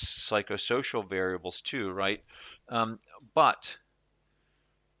all these psychosocial variables too, right? Um, but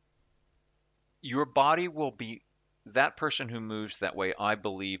your body will be that person who moves that way, I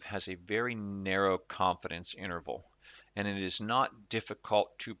believe, has a very narrow confidence interval. And it is not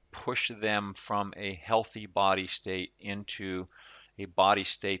difficult to push them from a healthy body state into a body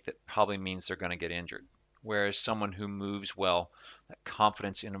state that probably means they're going to get injured. Whereas someone who moves well, that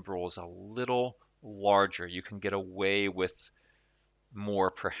confidence interval is a little larger. You can get away with more,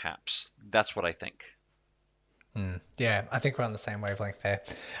 perhaps. That's what I think. Yeah, I think we're on the same wavelength there.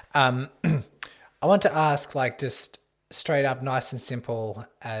 Um, I want to ask, like, just straight up, nice and simple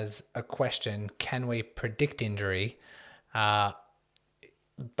as a question: can we predict injury? Uh,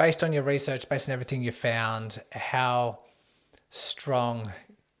 Based on your research, based on everything you found, how strong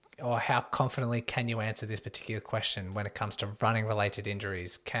or how confidently can you answer this particular question when it comes to running related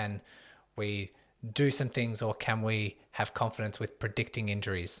injuries? Can we do some things, or can we have confidence with predicting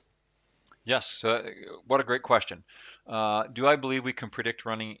injuries? Yes, what a great question. Do I believe we can predict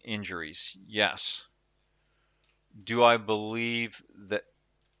running injuries? Yes. Do I believe that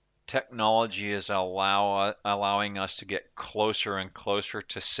technology is allowing us to get closer and closer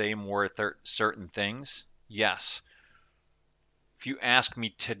to say more certain things? Yes. If you ask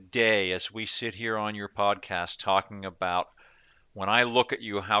me today, as we sit here on your podcast talking about when I look at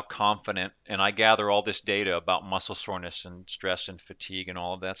you, how confident, and I gather all this data about muscle soreness and stress and fatigue and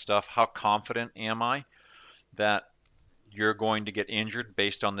all of that stuff, how confident am I that you're going to get injured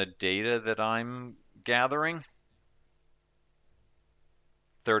based on the data that I'm gathering?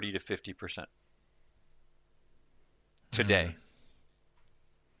 30 to 50% today.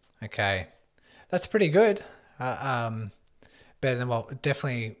 Okay, that's pretty good. Better than what,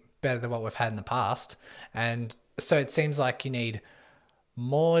 definitely better than what we've had in the past. And so it seems like you need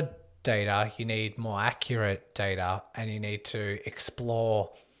more data, you need more accurate data, and you need to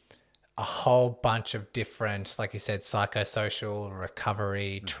explore a whole bunch of different, like you said, psychosocial,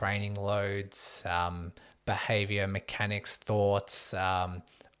 recovery, training loads, behavior, mechanics, thoughts,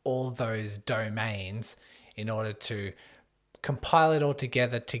 all those domains in order to compile it all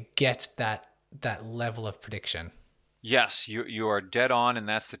together to get that level of prediction. Yes, you are dead on, and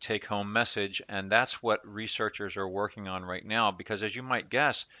that's the take home message. And that's what researchers are working on right now, because as you might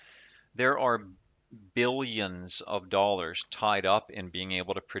guess, there are billions of dollars tied up in being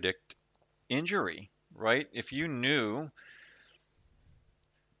able to predict injury, right? If you knew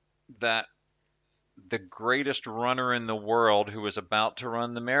that the greatest runner in the world who was about to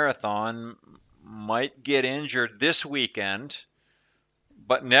run the marathon might get injured this weekend,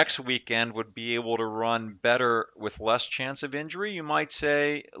 but next weekend would be able to run better with less chance of injury, you might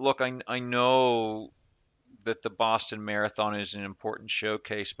say, look, I know that the Boston Marathon is an important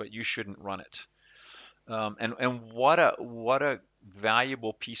showcase, but you shouldn't run it. And what a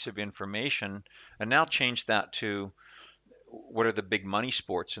valuable piece of information. And now change that to what are the big money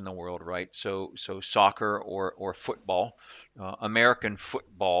sports in the world, right? So soccer or football, American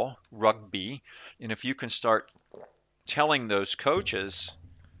football, rugby, and if you can start telling those coaches,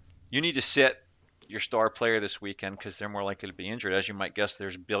 you need to sit your star player this weekend because they're more likely to be injured. As you might guess,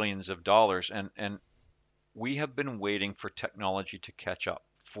 there's billions of dollars, and we have been waiting for technology to catch up.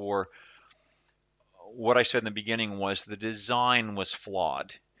 For what I said in the beginning was the design was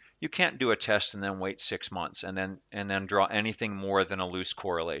flawed. You can't do a test and then wait 6 months and then draw anything more than a loose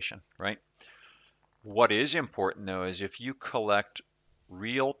correlation, right? What is important though is if you collect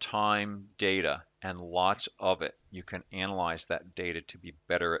real-time data and lots of it, you can analyze that data to be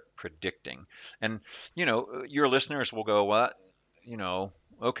better at predicting. And your listeners will go, "What?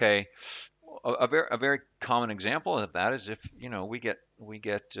 Okay." A very common example of that is if we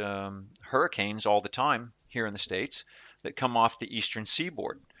get hurricanes all the time here in the States that come off the eastern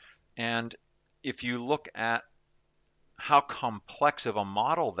seaboard. And if you look at how complex of a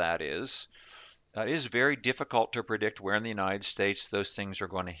model that is, it is very difficult to predict where in the United States those things are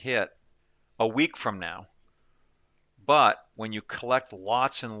going to hit a week from now. But when you collect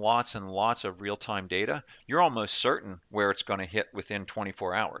lots and lots and lots of real-time data, you're almost certain where it's going to hit within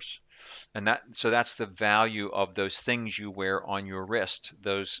 24 hours. And that's the value of those things you wear on your wrist,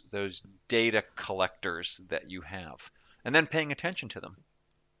 those data collectors that you have, and then paying attention to them.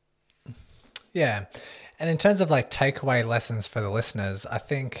 Yeah. And in terms of like takeaway lessons for the listeners, I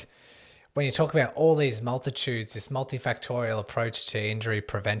think when you talk about all these multitudes, this multifactorial approach to injury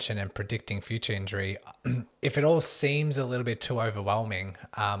prevention and predicting future injury, if it all seems a little bit too overwhelming,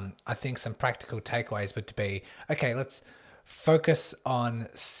 I think some practical takeaways would be, okay, let's focus on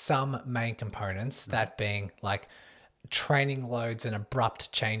some main components, that being like training loads and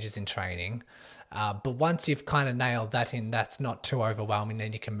abrupt changes in training. But once you've kind of nailed that in, that's not too overwhelming,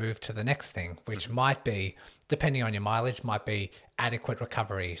 then you can move to the next thing, which might be, depending on your mileage, might be adequate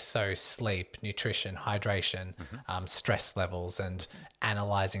recovery. So sleep, nutrition, hydration, stress levels, and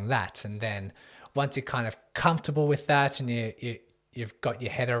analyzing that. And then once you're kind of comfortable with that and you've got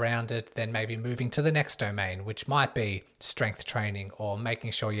your head around it, then maybe moving to the next domain, which might be strength training or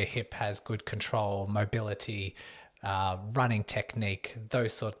making sure your hip has good control, mobility, running technique,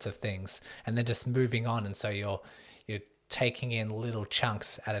 those sorts of things, and then just moving on. And so you're taking in little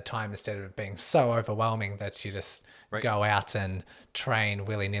chunks at a time instead of it being so overwhelming that you just go out and train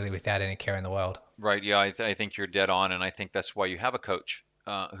willy-nilly without any care in the world. Right. Yeah, I think you're dead on, and I think that's why you have a coach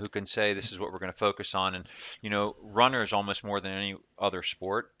who can say this is what we're going to focus on. And runners almost more than any other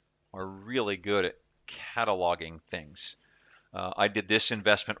sport are really good at cataloging things. I did this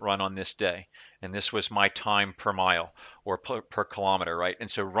investment run on this day, and this was my time per mile or per kilometer, right? And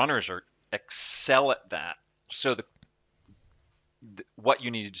so runners excel at that. So what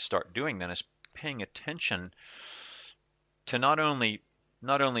you need to start doing then is paying attention to not only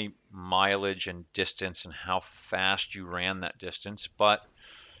mileage and distance and how fast you ran that distance, but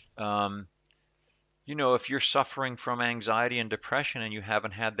if you're suffering from anxiety and depression and you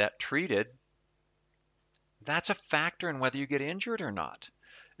haven't had that treated, that's a factor in whether you get injured or not.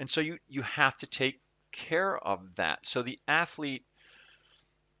 And so you have to take care of that. So the athlete,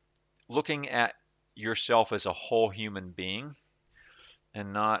 looking at yourself as a whole human being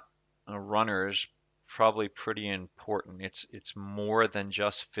and not a runner, is probably pretty important. It's more than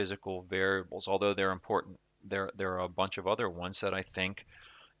just physical variables, although they're important. There are a bunch of other ones that I think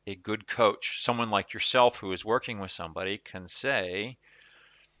a good coach, someone like yourself who is working with somebody, can say,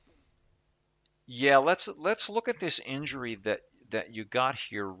 yeah, let's look at this injury that you got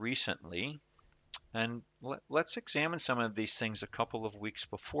here recently, and let's examine some of these things a couple of weeks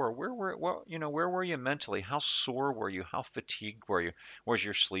before. Where were you mentally? How sore were you? How fatigued were you? Was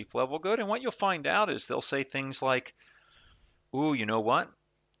your sleep level good? And what you'll find out is they'll say things like, "Ooh, you know what?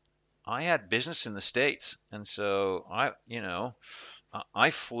 I had business in the States, and so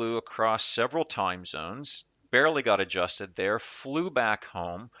I flew across several time zones, barely got adjusted there, flew back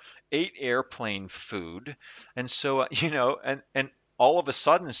home, ate airplane food, and so and all of a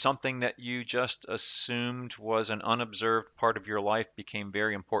sudden something that you just assumed was an unobserved part of your life became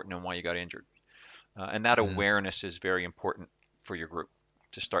very important in why you got injured. And that awareness is very important for your group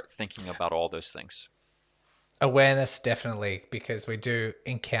to start thinking about all those things. Awareness, definitely, because we do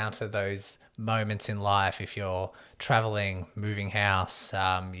encounter those moments in life. If you're traveling, moving house,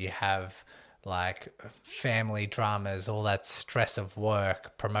 you have like family dramas, all that stress of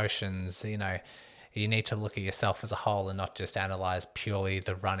work, promotions, you need to look at yourself as a whole and not just analyze purely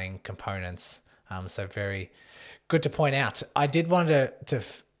the running components. So very good to point out. I did want to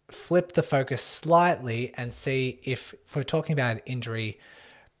flip the focus slightly and see if we're talking about injury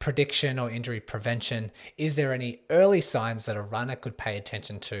prediction or injury prevention, is there any early signs that a runner could pay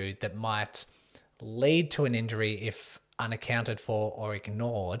attention to that might lead to an injury if unaccounted for or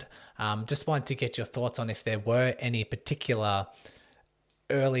ignored? Just wanted to get your thoughts on if there were any particular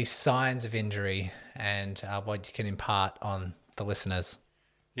early signs of injury and what you can impart on the listeners.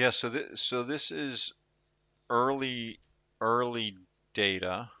 Yeah, so this is early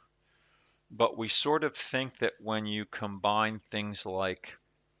data, but we sort of think that when you combine things like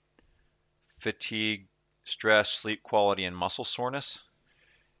fatigue, stress, sleep quality, and muscle soreness,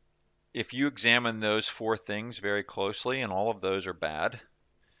 if you examine those four things very closely and all of those are bad,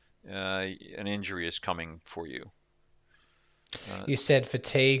 an injury is coming for you. You said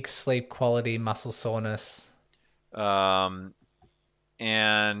fatigue, sleep quality, muscle soreness. So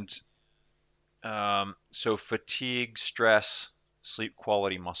fatigue, stress, sleep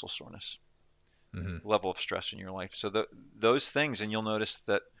quality, muscle soreness, level of stress in your life. So those things, and you'll notice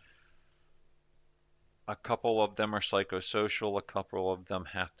that a couple of them are psychosocial, a couple of them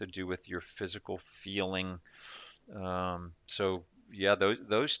have to do with your physical feeling. So yeah,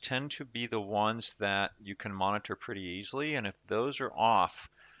 those tend to be the ones that you can monitor pretty easily. And if those are off,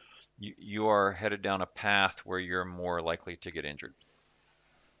 you are headed down a path where you're more likely to get injured.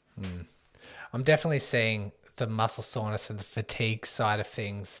 I'm definitely seeing the muscle soreness and the fatigue side of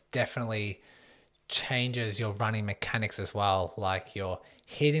things definitely changes your running mechanics as well. Like you're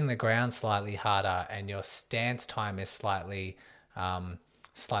hitting the ground slightly harder and your stance time is slightly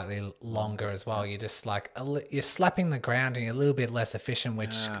longer as well. You're just like you're slapping the ground and you're a little bit less efficient,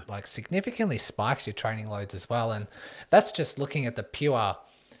 which like significantly spikes your training loads as well. And that's just looking at the pure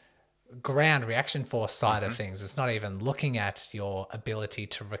ground reaction force side of things. It's not even looking at your ability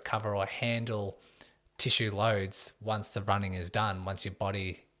to recover or handle tissue loads once the running is done, once your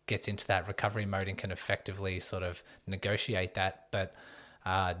body gets into that recovery mode and can effectively sort of negotiate that. But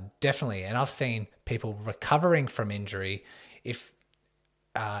definitely, and I've seen people recovering from injury, if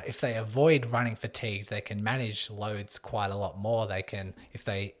they avoid running fatigued, they can manage loads quite a lot more. They can, if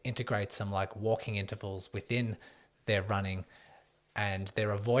they integrate some like walking intervals within their running, and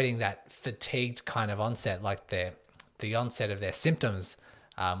they're avoiding that fatigued kind of onset, like the onset of their symptoms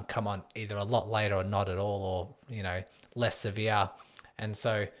come on either a lot later or not at all, or, you know, less severe. And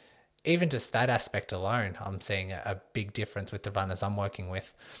so even just that aspect alone, I'm seeing a big difference with the runners I'm working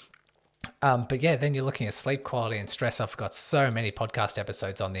with. But yeah, then you're looking at sleep quality and stress. I've got so many podcast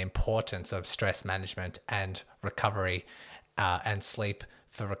episodes on the importance of stress management and recovery, and sleep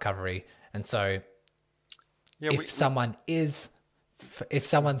for recovery. And so if someone's,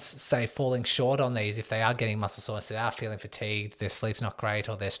 say, falling short on these, if they are getting muscle soreness, they are feeling fatigued, their sleep's not great,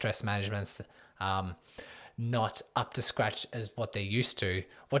 or their stress management's not up to scratch as what they're used to,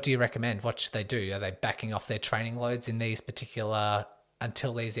 what do you recommend? What should they do? Are they backing off their training loads in these particular,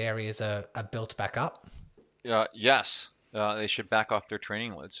 until these areas are built back up? Yes, they should back off their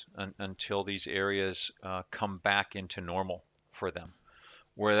training loads until these areas come back into normal for them,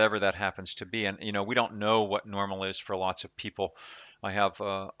 wherever that happens to be. And you know, we don't know what normal is for lots of people. I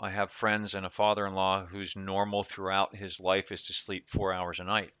have friends and a father-in-law whose normal throughout his life is to sleep 4 hours a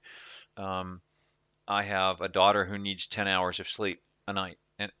night. I have a daughter who needs 10 hours of sleep a night,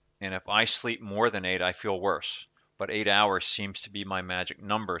 and if I sleep more than 8, I feel worse. But 8 hours seems to be my magic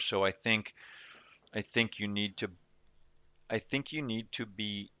number. So I think you need to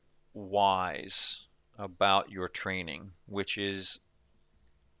be wise about your training, which is,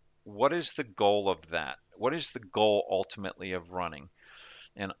 what is the goal of that? What is the goal ultimately of running?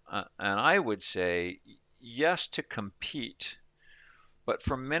 And I would say yes, to compete, but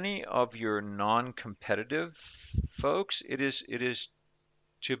for many of your non-competitive folks, it is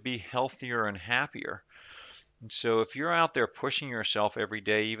to be healthier and happier. And so if you're out there pushing yourself every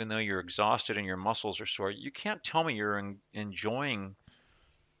day, even though you're exhausted and your muscles are sore, you can't tell me you're enjoying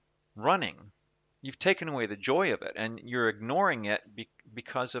running. You've taken away the joy of it, and you're ignoring it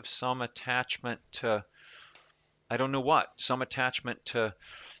because of some attachment to, I don't know what, some attachment to,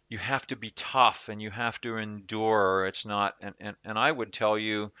 you have to be tough and you have to endure, or it's not. And I would tell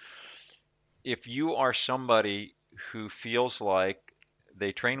you, if you are somebody who feels like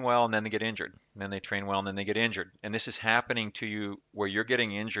they train well and then they get injured, and then they train well and then they get injured, and this is happening to you where you're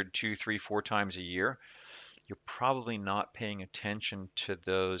getting injured 2, 3, 4 times a year, you're probably not paying attention to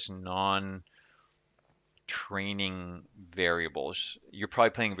those non-training variables. You're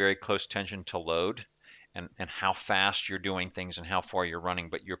probably paying very close attention to load and how fast you're doing things and how far you're running,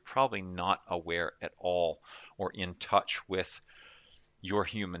 but you're probably not aware at all or in touch with your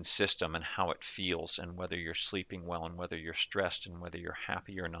human system and how it feels, and whether you're sleeping well and whether you're stressed and whether you're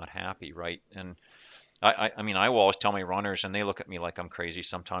happy or not happy, right? And I mean, I will always tell my runners, and they look at me like I'm crazy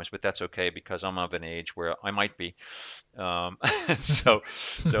sometimes, but that's okay because I'm of an age where I might be. So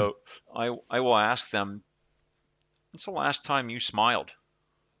I will ask them, when's the last time you smiled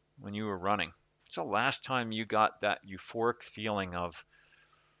when you were running? When's the last time you got that euphoric feeling of,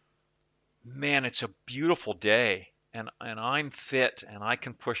 man, it's a beautiful day, and I'm fit and I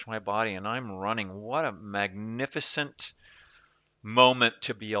can push my body and I'm running. What a magnificent moment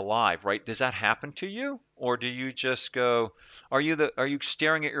to be alive, right? Does that happen to you? Or do you just go, are you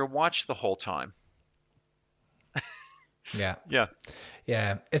staring at your watch the whole time? Yeah. Yeah.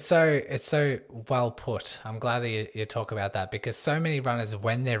 Yeah. It's so well put. I'm glad that you talk about that, because so many runners,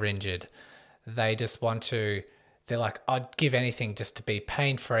 when they're injured, they just want to, they're like, I'd give anything just to be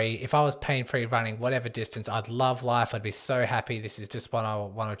pain-free. If I was pain-free running whatever distance, I'd love life. I'd be so happy. This is just what I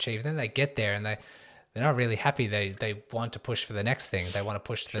want to achieve. And then they get there and they're not really happy. They want to push for the next thing. They want to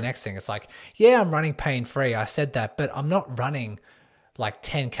push to the next thing. It's like, yeah, I'm running pain-free. I said that, but I'm not running like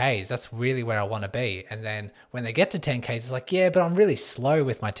 10Ks. That's really where I want to be. And then when they get to 10Ks, it's like, yeah, but I'm really slow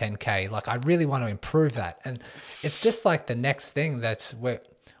with my 10K. Like, I really want to improve that. And it's just like the next thing that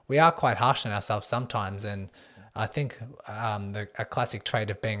we are quite harsh on ourselves sometimes. And I think a classic trait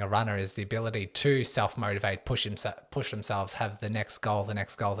of being a runner is the ability to self-motivate, push themselves, have the next goal, the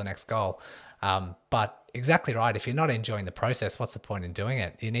next goal, the next goal. But exactly right. If you're not enjoying the process, what's the point in doing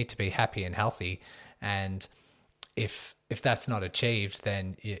it? You need to be happy and healthy. And if that's not achieved,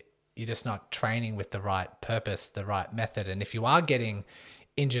 then you're just not training with the right purpose, the right method. And if you are getting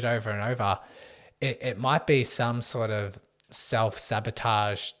injured over and over, it might be some sort of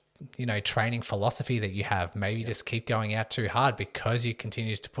self-sabotage, training philosophy that you have. Maybe just keep going out too hard because you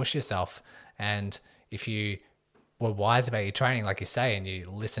continue to push yourself. And if you were wise about your training, like you say, and you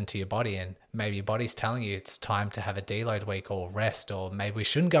listen to your body, and maybe your body's telling you it's time to have a deload week or rest, or maybe we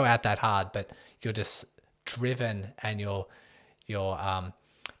shouldn't go out that hard, but you're just driven and your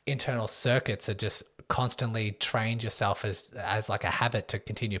internal circuits are just constantly trained yourself as like a habit to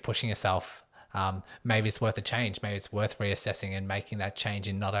continue pushing yourself. Maybe it's worth a change. Maybe it's worth reassessing and making that change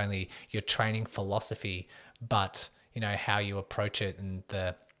in not only your training philosophy, but how you approach it, and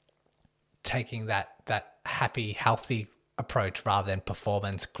taking that happy, healthy approach rather than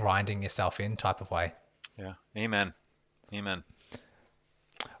performance grinding yourself in type of way. Yeah. Amen.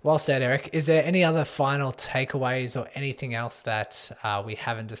 Well said, Eric. Is there any other final takeaways or anything else that we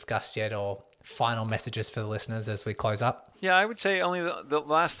haven't discussed yet, or final messages for the listeners as we close up? Yeah, I would say only the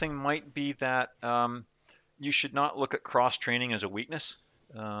last thing might be that you should not look at cross-training as a weakness.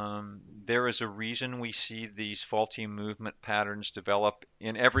 There is a reason we see these faulty movement patterns develop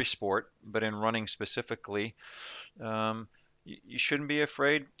in every sport, but in running specifically, you shouldn't be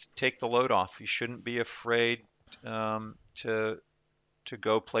afraid to take the load off. You shouldn't be afraid to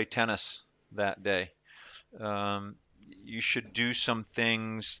go play tennis that day. You should do some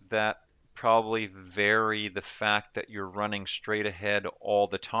things that probably vary the fact that you're running straight ahead all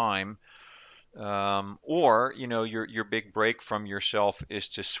the time. Or your big break from yourself is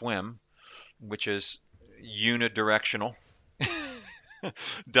to swim, which is unidirectional.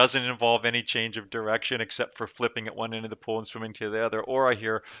 Doesn't involve any change of direction except for flipping at one end of the pool and swimming to the other. Or I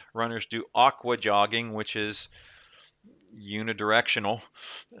hear runners do aqua jogging, which is unidirectional.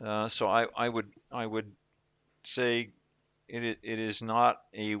 So I would say it is not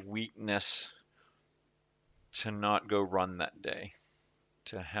a weakness to not go run that day.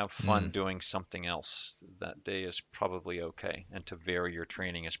 To have fun doing something else that day is probably okay. And to vary your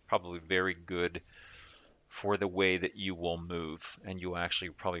training is probably very good for the way that you will move. And you actually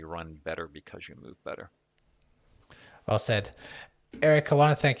probably run better because you move better. Well said. Eric, I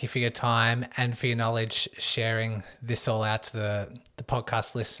want to thank you for your time and for your knowledge, sharing this all out to the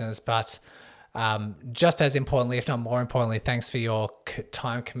podcast listeners. But just as importantly, if not more importantly, thanks for your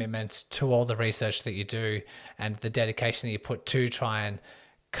time commitment to all the research that you do and the dedication that you put to try and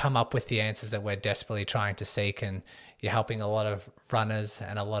come up with the answers that we're desperately trying to seek. And you're helping a lot of runners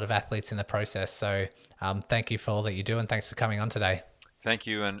and a lot of athletes in the process. So thank you for all that you do, and thanks for coming on today. Thank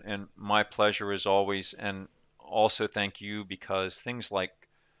you, and my pleasure as always. And also thank you, because things like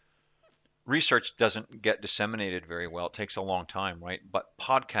research doesn't get disseminated very well. It takes a long time, right? But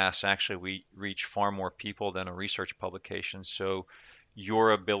podcasts actually we reach far more people than a research publication. So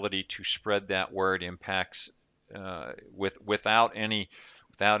your ability to spread that word impacts without any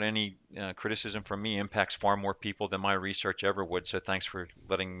criticism from me, impacts far more people than my research ever would. So thanks for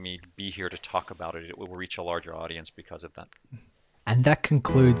letting me be here to talk about it. It will reach a larger audience because of that. And that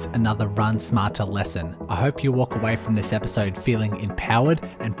concludes another Run Smarter lesson. I hope you walk away from this episode feeling empowered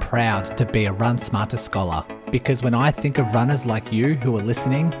and proud to be a Run Smarter scholar. Because when I think of runners like you who are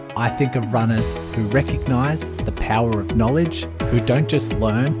listening, I think of runners who recognize the power of knowledge, who don't just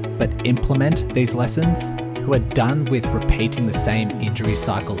learn, but implement these lessons, who are done with repeating the same injury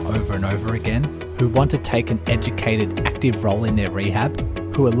cycle over and over again, who want to take an educated, active role in their rehab,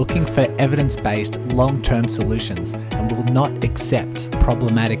 who are looking for evidence-based long-term solutions and will not accept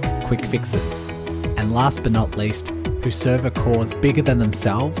problematic quick fixes. And last but not least, who serve a cause bigger than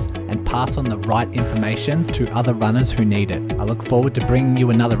themselves and pass on the right information to other runners who need it. I look forward to bringing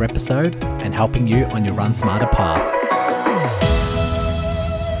you another episode and helping you on your Run Smarter path.